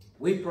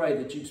 We pray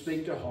that you'd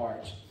speak to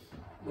hearts.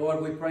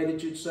 Lord, we pray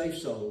that you'd save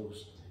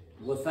souls.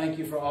 We'll thank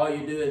you for all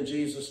you do. In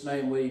Jesus'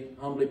 name we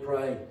humbly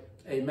pray.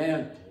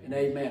 Amen and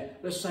amen.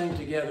 Let's sing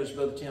together as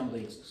Brother Tim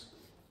leads us.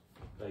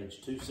 Page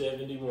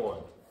 271.